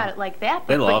thought about it like that,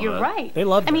 but you're right. They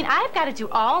love it. I mean, I've got to do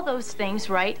all those things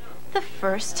right the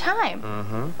first time.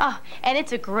 Oh, and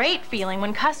it's a great feeling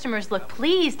when customers look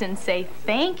pleased and say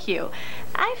thank you.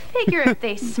 I figure if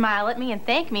they smile at me and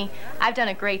thank me, I've done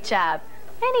a great job.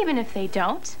 And even if they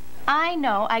don't, I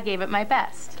know I gave it my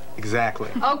best. Exactly.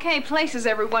 Okay, places,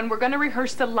 everyone. We're going to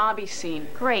rehearse the lobby scene.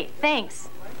 Great, thanks.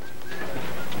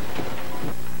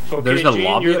 Okay, There's a Gene,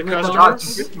 lobby you're at the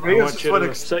customer. I want you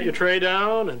to set your tray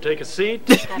down and take a seat.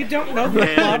 You don't know the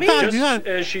And lobby? just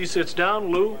as she sits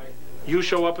down, Lou, you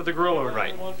show up at the grill order.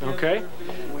 Right. Okay?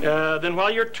 Then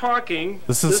while you're talking...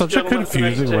 This is such a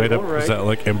confusing way to present,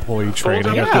 like, employee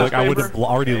training. I feel like I would have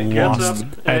already lost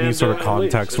any sort of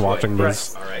context watching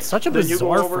this. Such a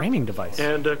bizarre framing device.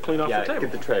 And clean off the table.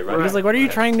 Get the tray, right? He's like, what are you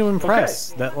trying to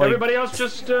impress? Okay. That, like, Everybody else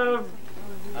just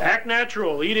act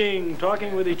natural, eating,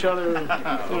 talking with each other,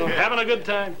 having a good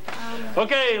time.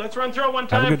 Okay, let's run through it one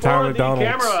time for the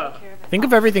camera. Think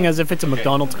of everything as if it's a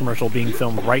McDonald's commercial being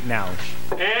filmed right now.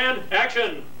 And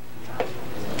action.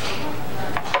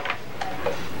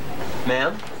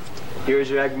 Ma'am, here's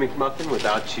your Egg McMuffin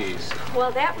without cheese.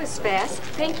 Well, that was fast.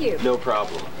 Thank you. No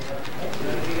problem.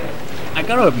 I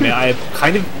gotta admit, I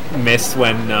kind of missed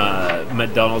when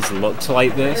McDonald's looked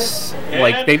like this.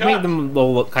 Like, they've made them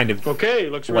all look kind of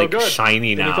looks real like good.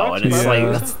 shiny now, and it's Yeah.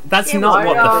 like that's not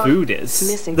what the food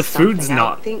is. The food's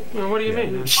not Well, what do you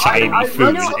mean? shiny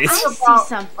food.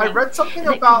 I read something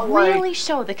about like really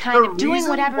show the kind of doing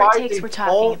whatever it takes we're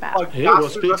talking about. Hey, well,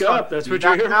 speak up. That's what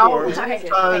you're here for. Okay,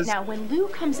 now when Lou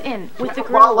comes in with the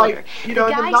Well, grill like, order, you know,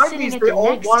 the in the guy sitting 90s, at they the all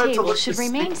next wanted to table look should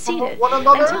distinct remain from seated one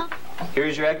another. until...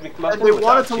 Here's your Egg McMuffin And they without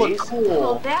wanted to look cheese. cool.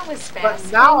 Well, that was fast.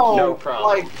 But now, No problem.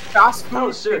 like, fast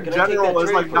food in general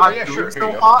is like not doing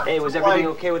so hot. Hey, was So, everything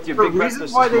like, okay with your the big reason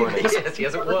breakfast why this they morning?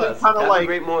 yes, it was. Kind of Have like a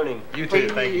great morning. You too,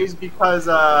 thank you. Is because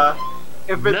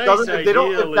if it Nice doesn't, if they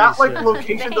don't, idea, if that like Lisa.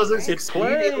 location doesn't succeed,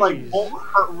 it like won't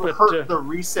hurt the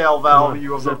resale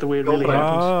value of the building.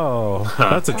 Oh,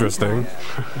 that's interesting.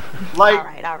 Like,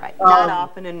 all right. Not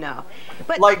often enough.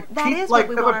 But like, that is like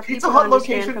what we if want a our Pizza people to Hut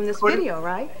understand location from this couldn't- video,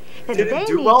 right? That didn't they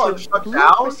do need well to and shut look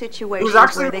down. for It situations was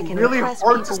actually where they can really impress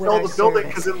hard to people sell with the our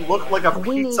building service. because it looked like a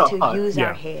We need Pizza to Hut. use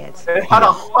our heads. It had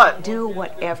a hut. Do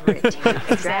whatever it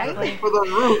takes. Exactly. For the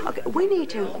roof. Okay, we need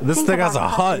to This think thing of has our a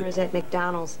hut. customers at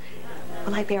McDonald's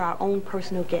like they're our own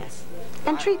personal guests,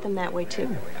 and treat them that way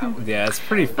too. Yeah, it's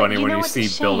pretty funny you when know you what's see a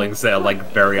shame? buildings that are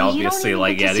like very don't obviously even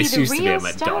like, get yeah, to this see the used to be a real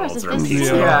stars McDonald's of or a this Pizza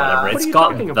scene. Hut or Yeah. whatever. What are you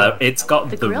talking about? It's got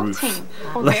The the grill roof. team.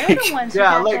 Well, they're the ones who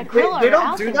Yeah, got like that grill they order don't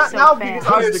out do there that so now fast. because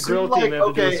How I does the grill assume team like have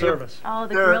to do okay, the service? Oh,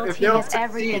 the they're, grill if they team don't has succeed,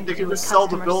 everything they to can do with just sell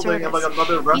the customer building and like service.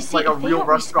 another You see, like a if they real don't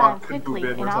restaurant respond could move quickly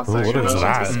in in or all something. What is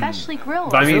that? especially grills.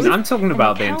 But I mean, Really? I'm talking And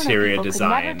about the counter interior people could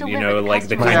design. never You deliver know, like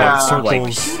the customer kind service of they like.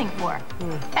 were shooting for.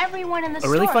 Everyone in the A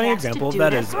really store funny has to example of do that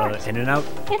their is part. In-N-Out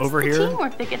It's over the here.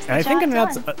 teamwork that gets the And I think job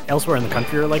In-N-Outs done. elsewhere in the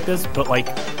country are like this, but like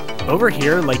over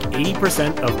here, like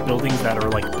 80% of buildings that are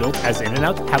like built as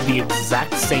In-N-Outs have the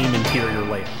exact same interior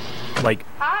layout. Like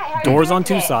doors on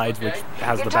two sides, which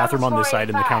has the bathroom on this side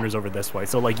and the counters over this way.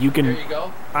 So like you can,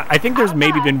 I think there's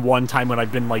maybe been one time when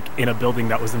I've been like in a building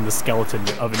that was in the skeleton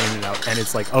of an In-N-Out, and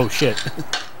it's like, oh shit.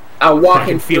 I walk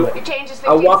feel into it.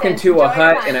 I walk into a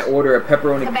hut and I order a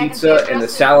pepperoni pizza, and the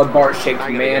salad bar shaped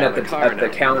man at the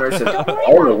counter says, "I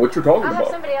don't know what you're talking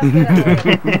about."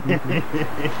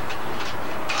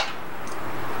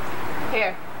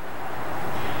 Here.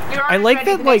 I like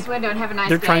that like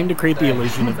they're trying to create the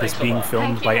illusion of this being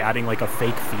filmed by adding like a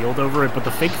fake field over it, but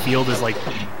the fake field is like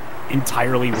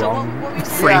entirely wrong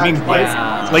framing wise.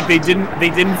 Like they didn't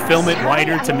film it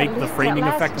wider to make the framing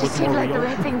effect look more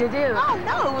real. Thing to do. Oh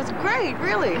no, it was great,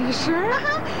 really. Are you sure?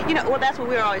 You know, well, that's what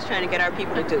we're always trying to get our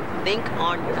people to do. Think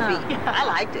on your feet. I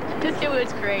liked it. It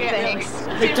was great. Thanks.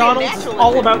 McDonald's is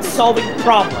all about solving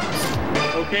problems.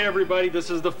 Okay, everybody, this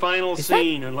is the final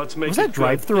scene, and let's make Was it that good.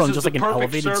 drive-through This on is just the like an perfect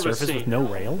elevated service surface scene. with no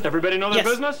rail? Everybody know their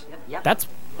business? That's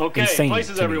Okay, insane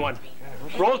places, to me. everyone.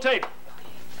 Roll tape.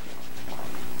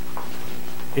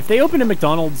 If they opened a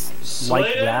McDonald's like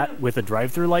Slated. that with a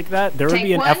drive-through like that, there would Take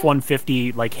be an one.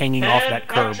 F-150 like hanging off And that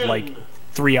curb action. like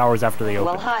 3 hours after they Well,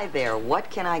 opened. hi there. What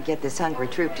can I get this hungry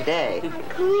troop today?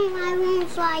 Clean my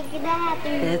rooms like that.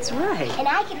 That's right. And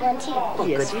I get one too. Well,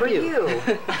 good for you.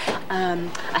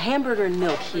 A hamburger and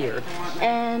milk here,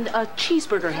 and a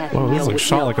cheeseburger happy Whoa, this meal is like with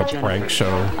shot milk like a for prank Jennifer.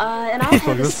 show. And I'll Look have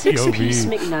at a this 6-piece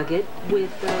POV. McNugget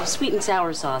with sweet and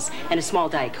sour sauce and a small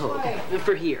Diet Coke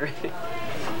for here.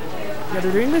 Yeah,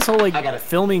 they're doing this whole like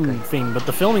filming thing, but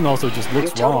the filming also just Your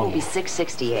looks total will wrong. be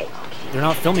 $6.68. They're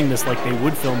not filming this like they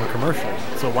would film a commercial.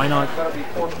 So why not?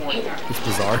 It's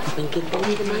bizarre. Give the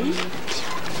lady the money. Get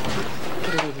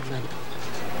the lady the money.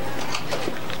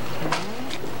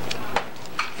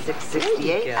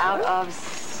 668 out of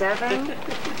 7.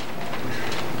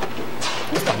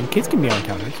 It's fine. Kids can be on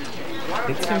counters.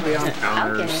 Kids can be on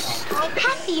counters.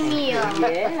 Happy Meal.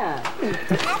 Yeah.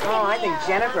 Oh, I think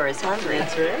Jennifer is hungry.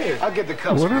 That's right. I'll get the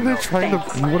cups. What are they trying to?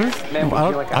 What is? Ma'am, would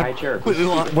you like a high chair? What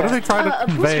are they trying to A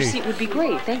booster convey? seat would be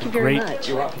great. Thank you very much.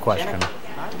 Question.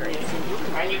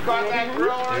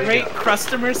 Great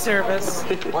customer service.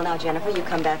 Well, now, Jennifer, you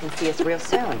come back and see us real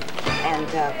soon. And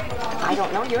I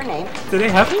don't know your name. Do they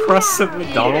have crusts at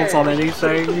McDonald's on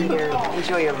anything?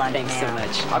 Enjoy your lunch. Thanks so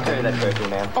much. I'll carry that tray for you,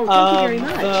 ma'am. Oh, thank you very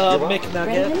much. The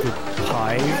McNugget. The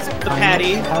pies. The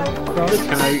patty.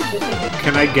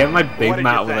 Can I get my Big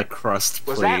Mac with a crust,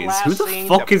 please? Who the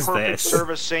fuck is this?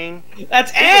 Service scene?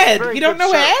 That's Ed. You don't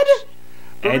know Ed?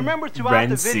 But remember, throughout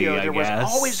the video, there was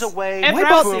always a way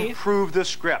to improve the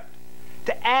script,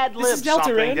 to ad-lib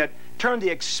something that turned the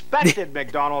expected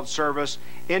McDonald's service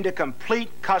into complete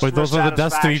customer Wait, those are the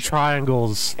Destiny satisfaction.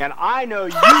 triangles. And I know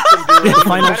you can do it. The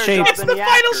final shape. It's the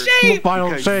final shape. The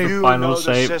final shape. Final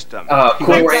shape.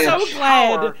 I'm so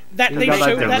glad that they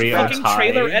showed that fucking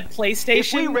trailer at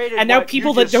PlayStation, and now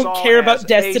people that don't care about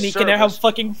Destiny can know how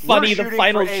fucking funny the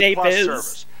final shape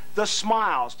is. The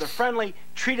smiles, the friendly,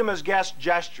 treat them as guest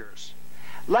gestures.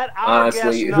 Let our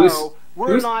guests know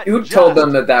who told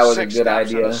them that that was a good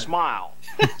idea? Smile.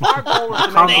 Our goal is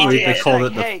to I make can't believe they called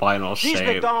it the hey, final shape. These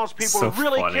McDonald's people So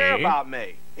really funny. care about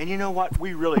me. And you know what?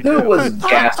 We really do. Who was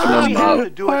gassing them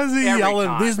up? Why is he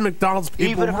yelling? These McDonald's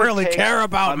people really care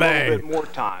about me. A little bit more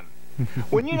time.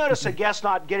 When you notice a guest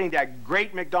not getting that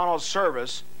great McDonald's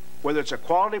service, whether it's a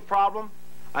quality problem,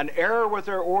 an error with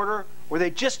their order, or they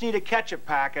just need a ketchup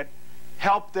packet,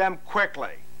 help them quickly.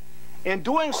 In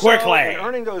doing so and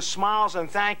earning those smiles and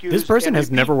thank yous. This person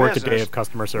has never worked a day business, of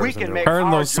customer service. We can in make their Earn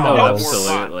our those job smiles. more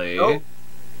fun. Absolutely. Nope.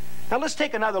 Now let's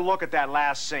take another look at that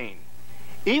last scene.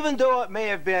 Even though it may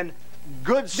have been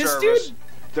good service, dude,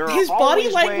 there are his body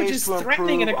always language ways is to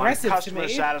threatening and improve on aggressive to customer me.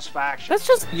 satisfaction. That's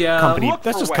just company. Look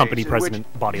That's for just company ways in president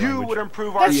which body you language. would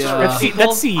improve our That's service.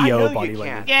 That's I CEO know body you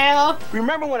language. can. Yeah.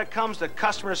 Remember, when it comes to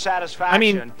customer satisfaction, I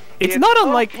mean, it's not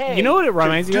unlike. okay You know what it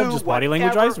reminds to me of, do just body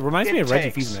language wise? It reminds me of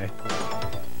Reggie takes. Fils-Aimé.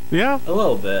 Yeah. A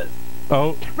little bit.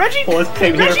 Oh. Reggie puts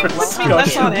me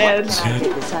less on edge.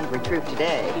 This hungry troop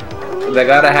today. They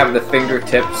gotta have the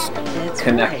fingertips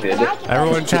connected.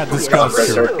 Everyone chat, discuss.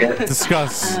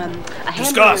 Discuss.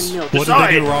 Discuss. What did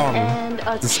they do wrong? And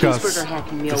a Discuss. cheeseburger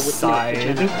Happy Meal Decide.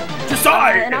 with milk.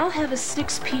 Decide. And I'll have a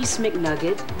 6-piece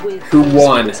McNugget with Who won?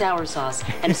 sweet and sour sauce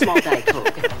and a small Diet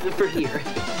Coke for here.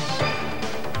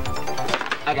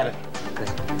 I got it.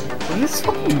 What is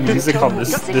fucking music on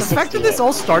this? The fact that this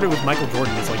all started with Michael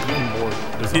Jordan is like even more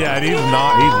bizarre. Yeah, and he's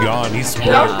not. He's gone. He's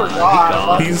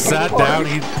split. He sat down.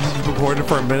 He recorded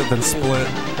for a minute, then split.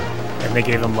 And they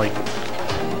gave him like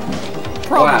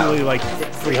probably like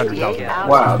 $300,000.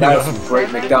 Wow, that was some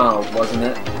great McDonald's, wasn't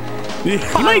it? You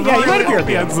might hear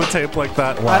he ends the tape like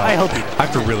that. Wow. I hope he. I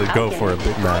have to really go for a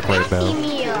Big Mac right now.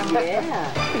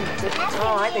 Yeah.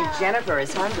 Oh, I think Jennifer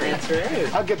is hungry. That's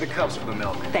right. I'll get the cups for the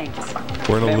milk. Thank you.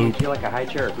 We're in a loop. Would you like a high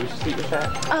chair or booster seat with that?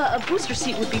 A booster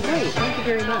seat would be great. Thank you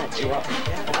very much.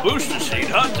 Booster seat,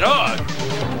 hot dog.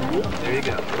 There you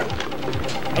go.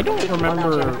 I don't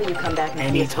remember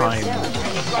any time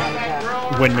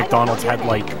when McDonald's had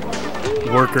like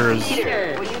workers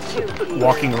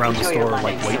walking around the store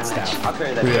like wait staff. I'll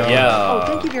carry that. Yeah. Oh,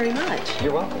 thank you very much.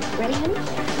 You're welcome. Ready,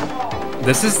 honey?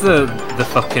 This is the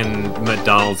fucking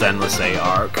McDonald's Endless A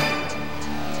arc.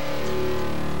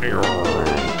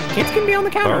 Kids can be on the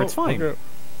counter. It's fine. Okay.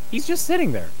 He's just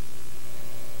sitting there.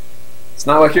 It's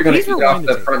not like you're gonna Please eat off rewind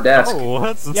the the front desk. Oh,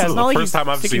 this Yeah, is it's not the like first he's time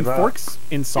I've sticking seen that. forks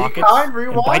in sockets and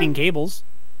rewind? biting cables.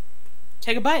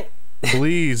 Take a bite.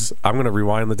 Please, I'm gonna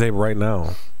rewind the tape right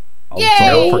now. Yay!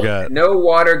 Don't forget. No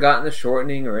water got in the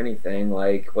shortening or anything.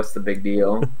 Like, what's the big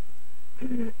deal?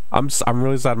 I'm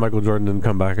really sad Michael Jordan didn't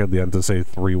come back at the end to say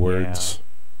 3 words.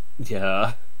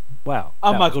 Yeah. Wow.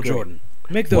 I'm that was Michael great. Jordan.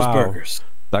 Make those Wow. burgers.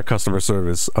 That customer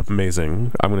service,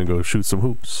 amazing. I'm gonna go shoot some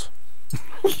hoops.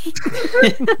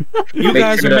 You Make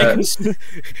guys sure are to-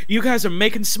 you guys are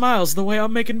making smiles the way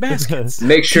I'm making baskets.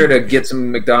 Make sure to get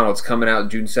some McDonald's coming out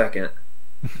June 2nd.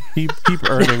 Keep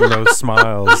earning those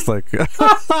smiles, like.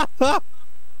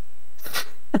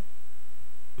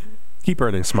 Keep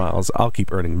earning smiles. I'll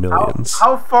keep earning millions.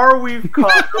 How far we've come.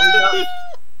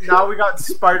 Now we got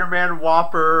Spider-Man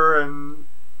Whopper and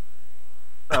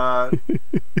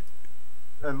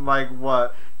like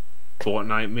what?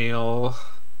 Fortnite meal.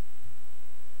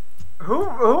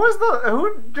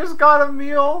 Who just got a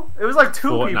meal? It was like 2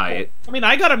 Fortnite. people. I mean,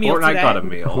 I got a meal Fortnite today. got a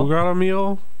meal. Who got a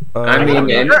meal? I mean,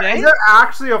 is there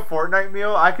actually a Fortnite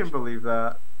meal? I can believe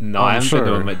that. No, I haven't been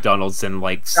to a McDonald's in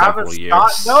like several years.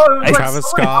 No, it was like Travis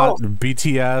Scott,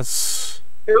 BTS.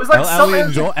 It was like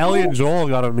Ellie and Joel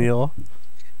got a meal.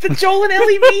 The Joel and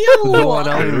Ellie meal. Joel and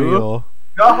Ellie meal.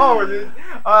 No,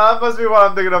 that must be what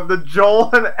I'm thinking of. The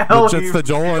Joel and Ellie. It's the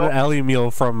Joel and Ellie meal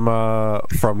from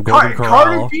Golden Corral.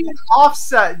 Cardi B and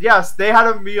Offset. Yes, they had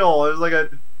a meal. It was like a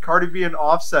Cardi B and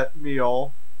Offset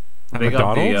meal. They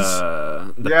McDonald's?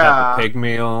 got the Peppa Pig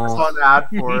meal. I saw an ad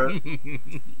for it,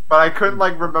 but I couldn't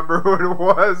like remember who it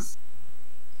was.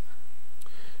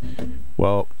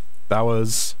 Well, that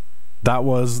was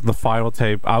the final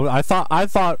tape. I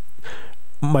thought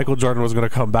Michael Jordan was gonna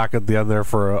come back at the end there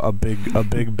for a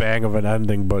big bang of an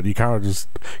ending, but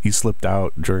he slipped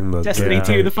out during the Destiny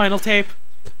 2, the final tape.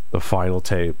 The final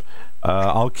tape.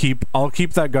 I'll keep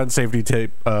that gun safety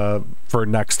tape for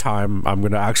next time. I'm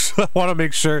gonna actually want to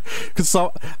make sure, because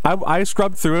I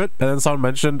scrubbed through it and then someone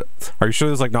mentioned, "Are you sure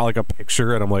there's like not like a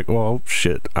picture?" And I'm like, "Oh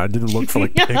shit, I didn't look for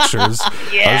like pictures.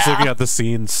 I was looking at the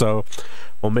scene." So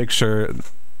we'll make sure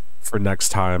for next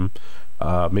time.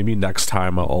 Maybe next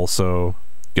time I'll also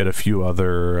get a few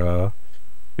other.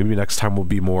 Maybe next time will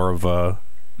be more of a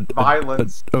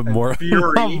violence, more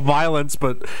fury. Violence,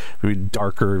 but maybe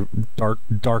dark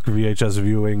VHS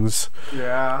viewings.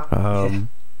 Yeah.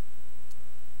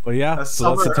 But yeah, a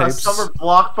so summer, that's the tapes. A summer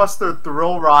blockbuster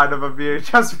thrill ride of a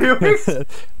VHS viewing.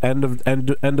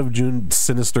 end of June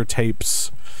sinister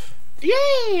tapes.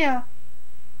 Yeah.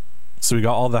 So we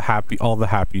got all the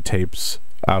happy tapes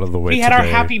out of the way. We had today. our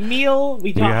happy meal.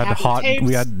 We had hot tapes.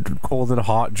 We had cold and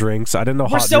hot drinks. I didn't know.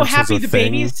 We're hot so drinks happy was a the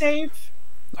thing. baby is safe.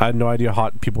 I had no idea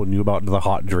people knew about the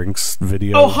hot drinks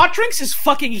video. Oh, hot drinks is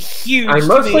fucking huge. I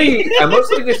mostly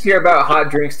just hear about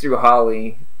hot drinks through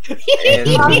Holly. And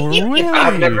really?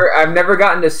 I've never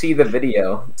gotten to see the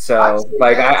video, so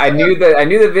like I knew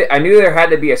there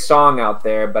had to be a song out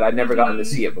there, but I'd never gotten to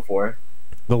see it before.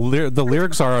 The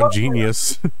lyrics are on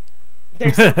Genius.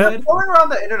 They're so Going around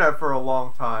the internet for a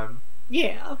long time.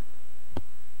 Yeah.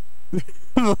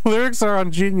 The lyrics are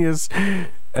on Genius,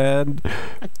 and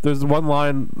there's one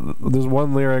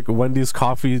lyric, "Wendy's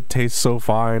coffee tastes so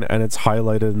fine," and it's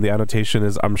highlighted, and the annotation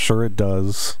is, "I'm sure it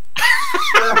does."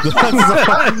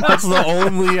 That's the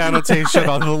only annotation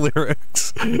on the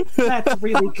lyrics. That's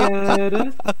really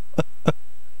good.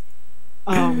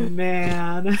 Oh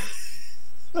man.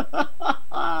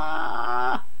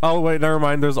 Oh wait, never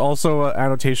mind. There's also an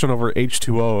annotation over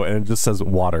H2O, and it just says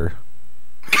water.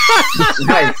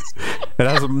 Nice. It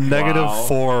has a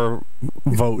 -4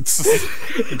 votes.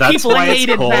 That's People why it's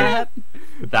hated called. that.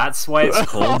 That's why it's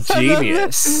called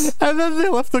Genius. And then they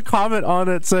left a comment on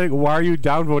it saying, "Why are you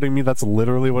downvoting me?" That's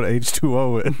literally what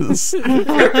H2O is.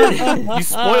 You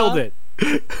spoiled it.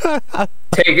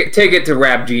 Take it to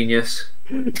Rap Genius.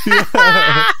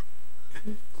 Yeah.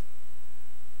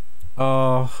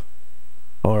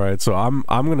 All right. So I'm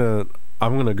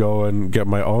gonna go and get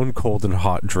my own cold and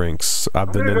hot drinks.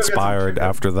 I've been inspired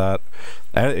after that.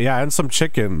 And some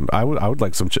chicken. I would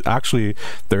like some. Actually,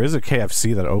 there is a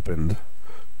KFC that opened.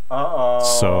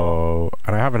 So,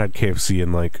 and I haven't had KFC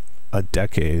in like a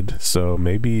decade. So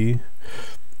maybe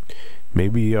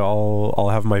I'll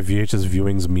have my VHS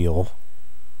viewings meal.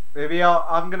 Maybe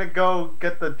I'm gonna go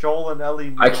get the Joel and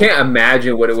Ellie meal. I can't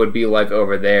imagine what it would be like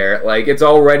over there. Like it's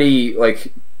already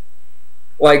like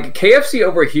KFC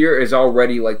over here is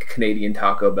already like Canadian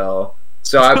Taco Bell.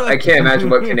 So I can't imagine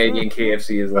what Canadian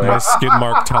KFC is like. My skid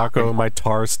mark taco, my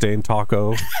tar stain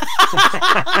taco.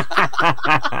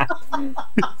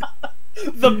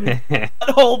 The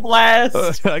whole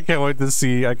blast. I can't wait to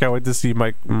see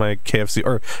my KFC,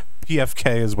 or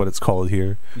PFK is what it's called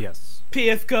here. Yes.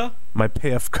 PFK. My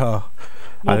PFK.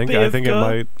 I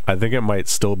think it might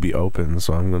still be open,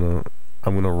 so I'm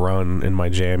gonna run in my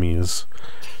jammies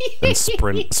and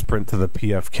sprint to the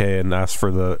PFK and ask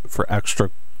for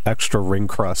extra ring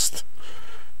crust.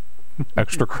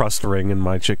 Extra crust ring in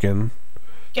my chicken.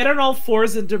 Get on all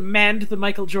fours and demand the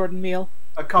Michael Jordan meal.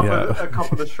 A cup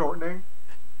of the shortening.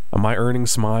 Am I earning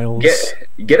smiles?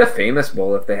 Get a famous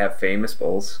bowl if they have famous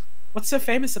bowls. What's so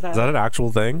famous about it? Is that an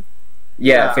actual thing?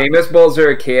 Yeah, famous bowls are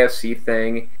a KFC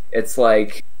thing. It's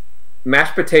like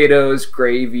mashed potatoes,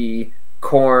 gravy,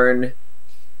 corn,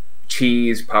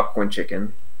 cheese, popcorn,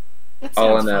 chicken,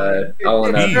 all in a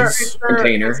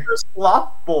container. It's a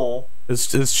slop bowl. Is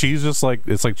cheese just like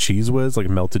Cheese Whiz, like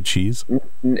melted cheese?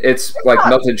 It's like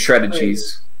melted shredded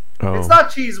cheese. Oh. It's not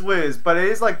Cheese Whiz, but it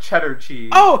is like cheddar cheese.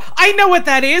 Oh, I know what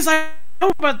that is. I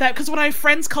know about that because one of my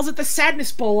friends calls it the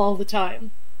Sadness Bowl all the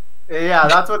time. Yeah,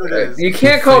 that's what it is. You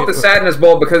can't call it the sadness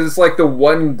bowl because it's like the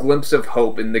one glimpse of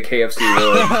hope in the KFC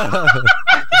world.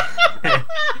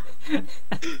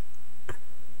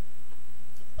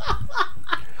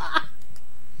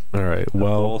 All right.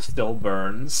 Well, the bowl still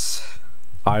burns.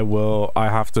 I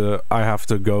have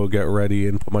to go get ready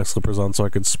and put my slippers on so I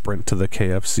can sprint to the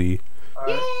KFC.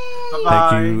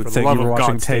 Bye-bye. Thank you for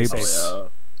watching Tapes.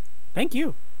 Thank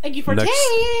you. Thank you for Next,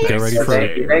 tapes. get ready for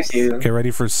Thank you. get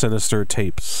ready for Sinister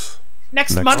Tapes.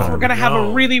 Next Next month time. we're gonna have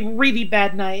a really, really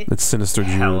bad night. It's Sinister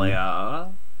June. Hell yeah.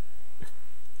 All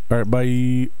right,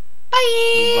 bye.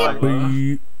 Bye.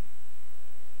 Bye.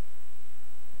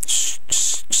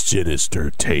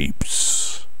 Sinister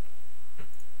Tapes.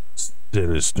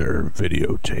 Sinister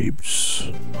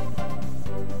videotapes.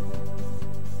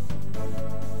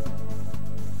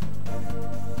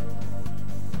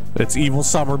 It's Evil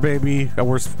Summer, baby, and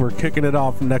we're kicking it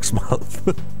off next month.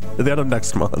 At the end of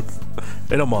next month.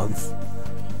 In a month.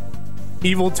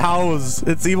 Evil Tubz.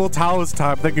 It's Evil Tubz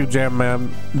time. Thank you, Jamman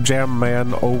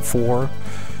 04.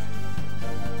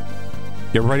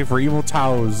 Get ready for Evil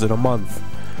Tubz in a month.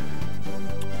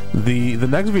 The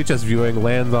next VHS viewing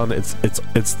lands on it's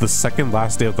the second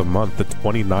last day of the month, the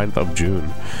 29th of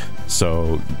June.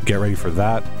 So get ready for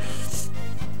that.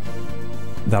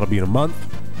 That'll be in a month.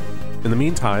 In the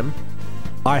meantime,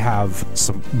 I have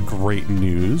some great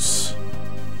news.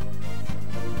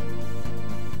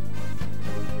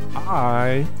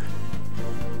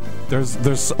 There's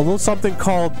a little something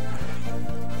called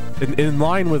in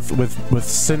line with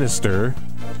Sinister.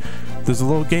 There's a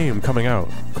little game coming out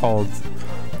called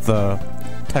the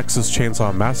Texas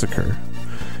Chainsaw Massacre,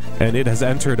 and it has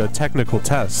entered a technical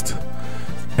test,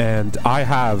 and I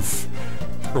have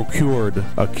procured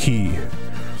a key.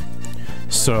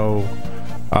 So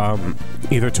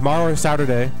either tomorrow or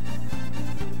Saturday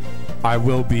I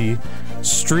will be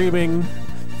streaming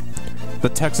the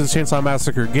Texas Chainsaw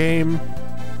Massacre game.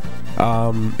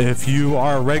 If you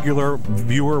are a regular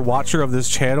viewer watcher of this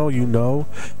channel, you know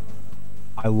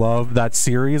I love that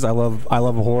series. I love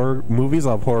horror movies,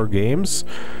 I love horror games,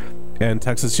 and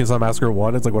Texas Chainsaw Massacre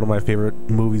 1 is like one of my favorite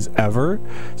movies ever.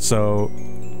 So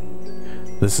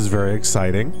this is very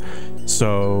exciting.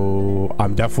 So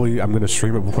I'm gonna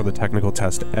stream it before the technical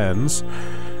test ends.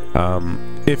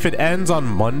 If it ends on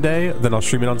Monday, then I'll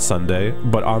stream it on Sunday.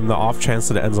 But on the off chance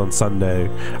that it ends on Sunday,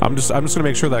 I'm just gonna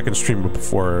make sure that I can stream it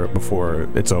before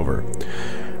it's over.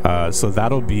 So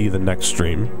that'll be the next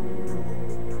stream.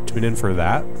 Tune in for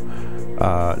that.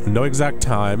 No exact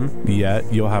time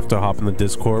yet. You'll have to hop in the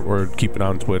Discord or keep it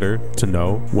on Twitter to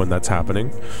know when that's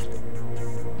happening.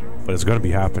 But it's gonna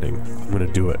be happening. I'm gonna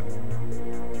do it.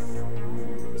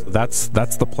 So that's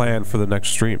the plan for the next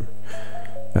stream,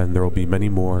 and there will be many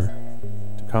more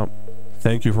to come.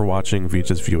 Thank you for watching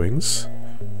VHS Viewings.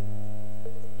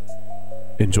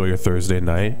 Enjoy your Thursday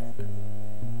night,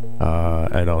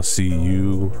 and I'll see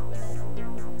you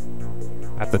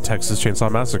at the Texas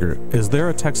Chainsaw Massacre. Is there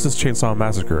a Texas Chainsaw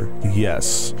Massacre?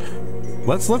 Yes.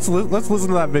 Let's listen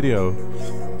to that video.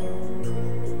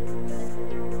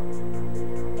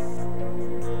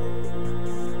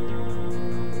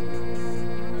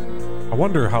 I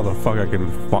wonder how the fuck I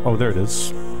can. Oh, there it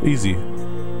is. Easy.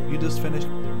 You just finished.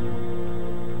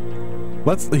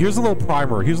 Here's a little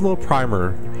primer. Here's a little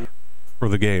primer for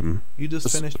the game. You just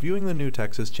finished viewing the new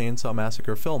Texas Chainsaw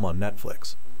Massacre film on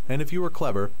Netflix. And if you were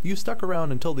clever, you stuck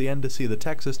around until the end to see the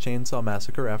Texas Chainsaw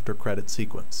Massacre after credit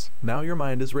sequence. Now your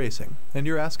mind is racing, and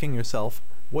you're asking yourself,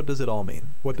 what does it all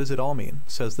mean? What does it all mean?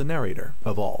 Says the narrator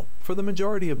of all. For the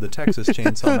majority of the Texas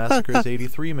Chainsaw Massacre's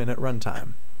 83-minute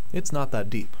runtime, it's not that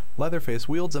deep. Leatherface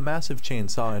wields a massive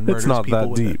chainsaw and murders people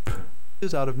with it.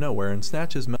 Is out of nowhere and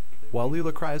snatches while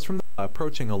Leela cries from the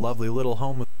approaching a lovely little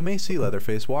home with. You may see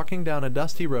Leatherface walking down a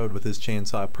dusty road with his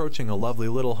chainsaw approaching a lovely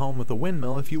little home with a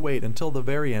windmill if you wait until the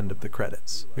very end of the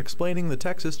credits. Explaining the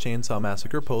Texas Chainsaw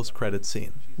Massacre post-credits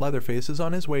scene. Leatherface is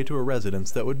on his way to a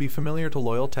residence that would be familiar to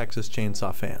loyal Texas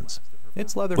Chainsaw fans.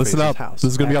 It's Leatherface's house.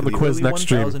 This is going to be on the quiz next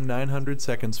stream. 1900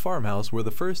 Seconds farmhouse where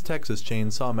the first Texas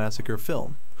Chainsaw Massacre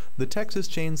film, the Texas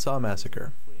Chainsaw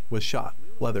Massacre, was shot.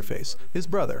 Leatherface, his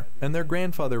brother, and their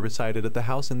grandfather resided at the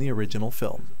house in the original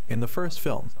film. In the first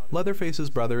film,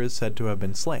 Leatherface's brother is said to have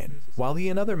been slain, while he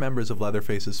and other members of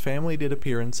Leatherface's family did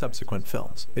appear in subsequent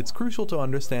films. It's crucial to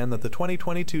understand that the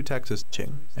 2022 Texas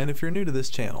Ching, and if you're new to this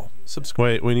channel, subscribe.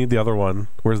 Wait, we need the other one.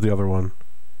 Where's the other one?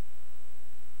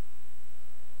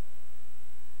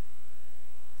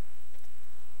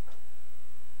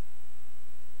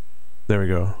 There we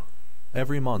go.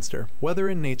 Every monster, whether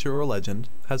in nature or legend,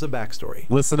 has a backstory.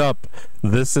 Listen up.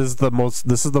 This is the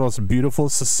most beautiful,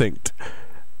 succinct,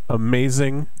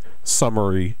 amazing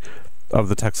summary of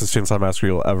the Texas Chainsaw Massacre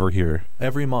you'll ever hear.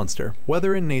 Every monster,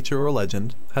 whether in nature or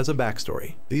legend, has a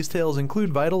backstory. These tales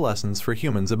include vital lessons for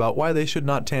humans about why they should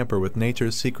not tamper with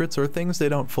nature's secrets or things they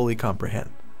don't fully comprehend.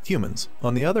 Humans,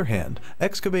 on the other hand,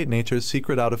 excavate nature's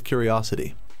secret out of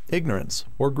curiosity, ignorance,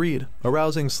 or greed,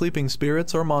 arousing sleeping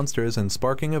spirits or monsters and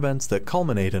sparking events that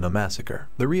culminate in a massacre.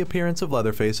 The reappearance of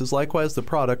Leatherface is likewise the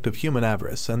product of human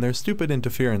avarice and their stupid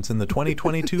interference in the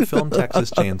 2022 film Texas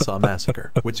Chainsaw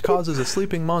Massacre, which causes a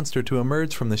sleeping monster to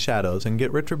emerge from the shadows and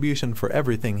get retribution for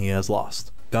everything he has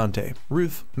lost. Dante,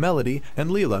 Ruth, Melody, and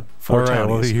Leela, four Alright,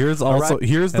 well townies, here's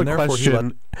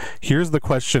the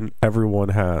question everyone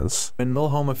has. In Mill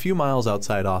Home, a few miles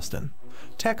outside Austin,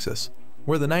 Texas,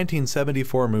 where the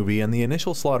 1974 movie and the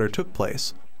initial slaughter took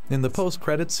place, in the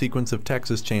post-credits sequence of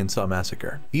Texas Chainsaw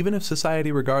Massacre. Even if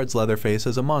society regards Leatherface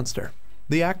as a monster,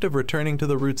 the act of returning to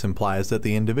the roots implies that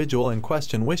the individual in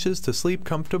question wishes to sleep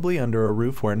comfortably under a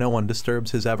roof where no one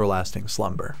disturbs his everlasting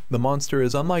slumber. The monster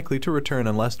is unlikely to return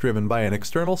unless driven by an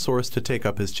external source to take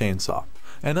up his chainsaw,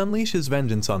 and unleash his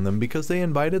vengeance on them because they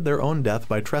invited their own death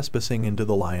by trespassing into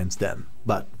the lion's den.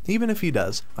 But, even if he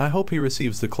does, I hope he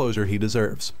receives the closure he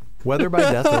deserves, whether by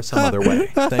death or some other way.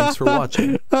 Thanks for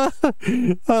watching.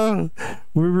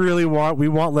 We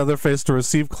want Leatherface to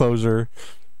receive closure.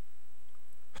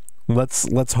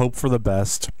 Let's hope for the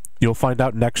best. You'll find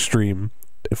out next stream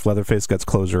if Leatherface gets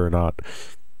closure or not.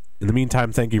 In the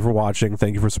meantime, thank you for watching.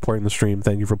 Thank you for supporting the stream.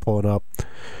 Thank you for pulling up.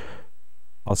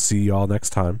 I'll see y'all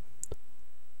next time.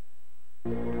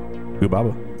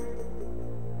 Goodbye.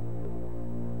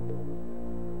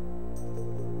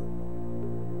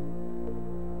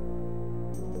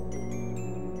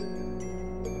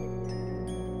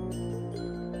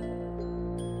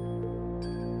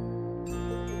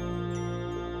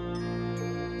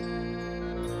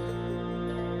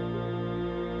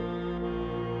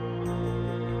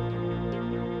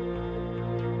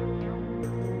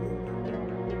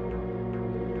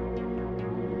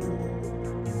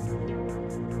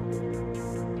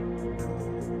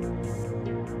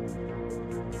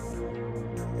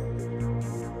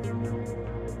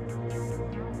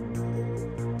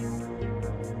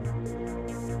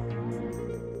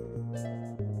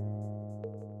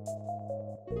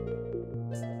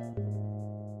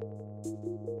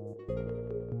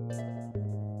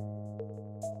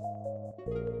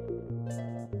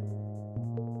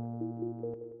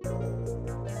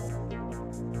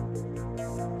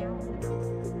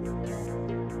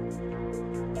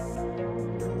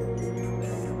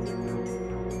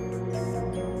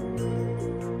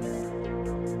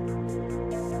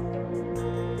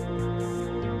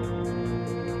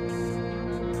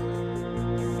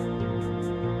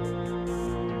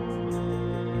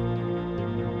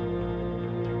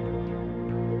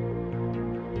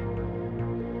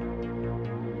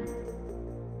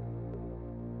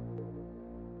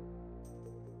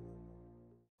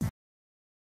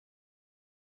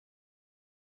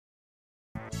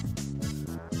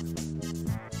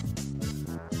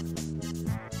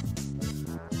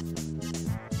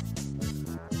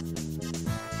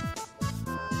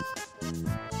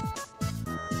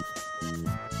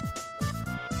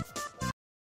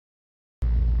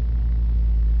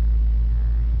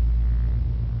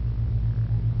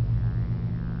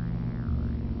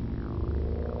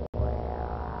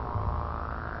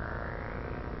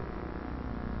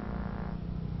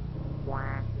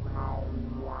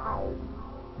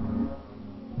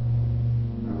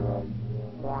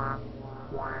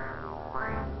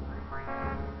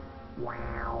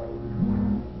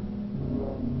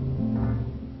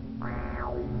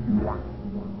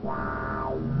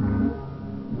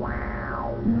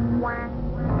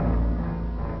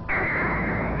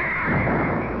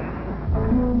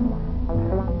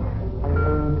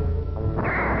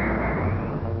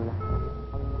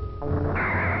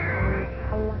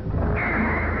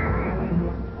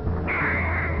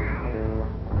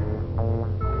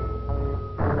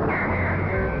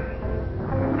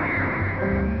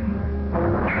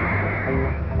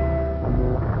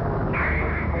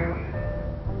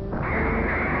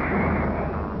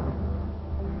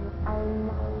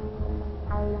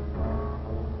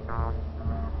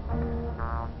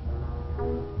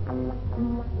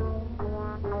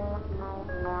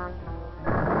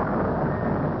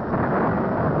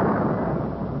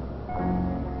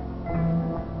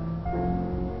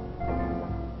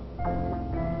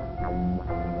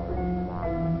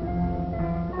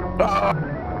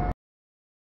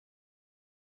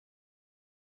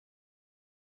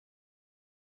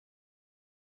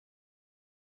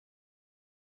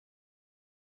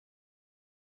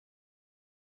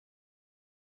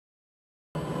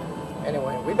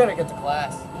 Anyway, we better get to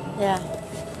class. Yeah.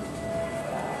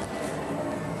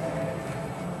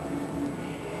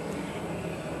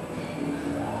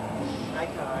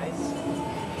 guys.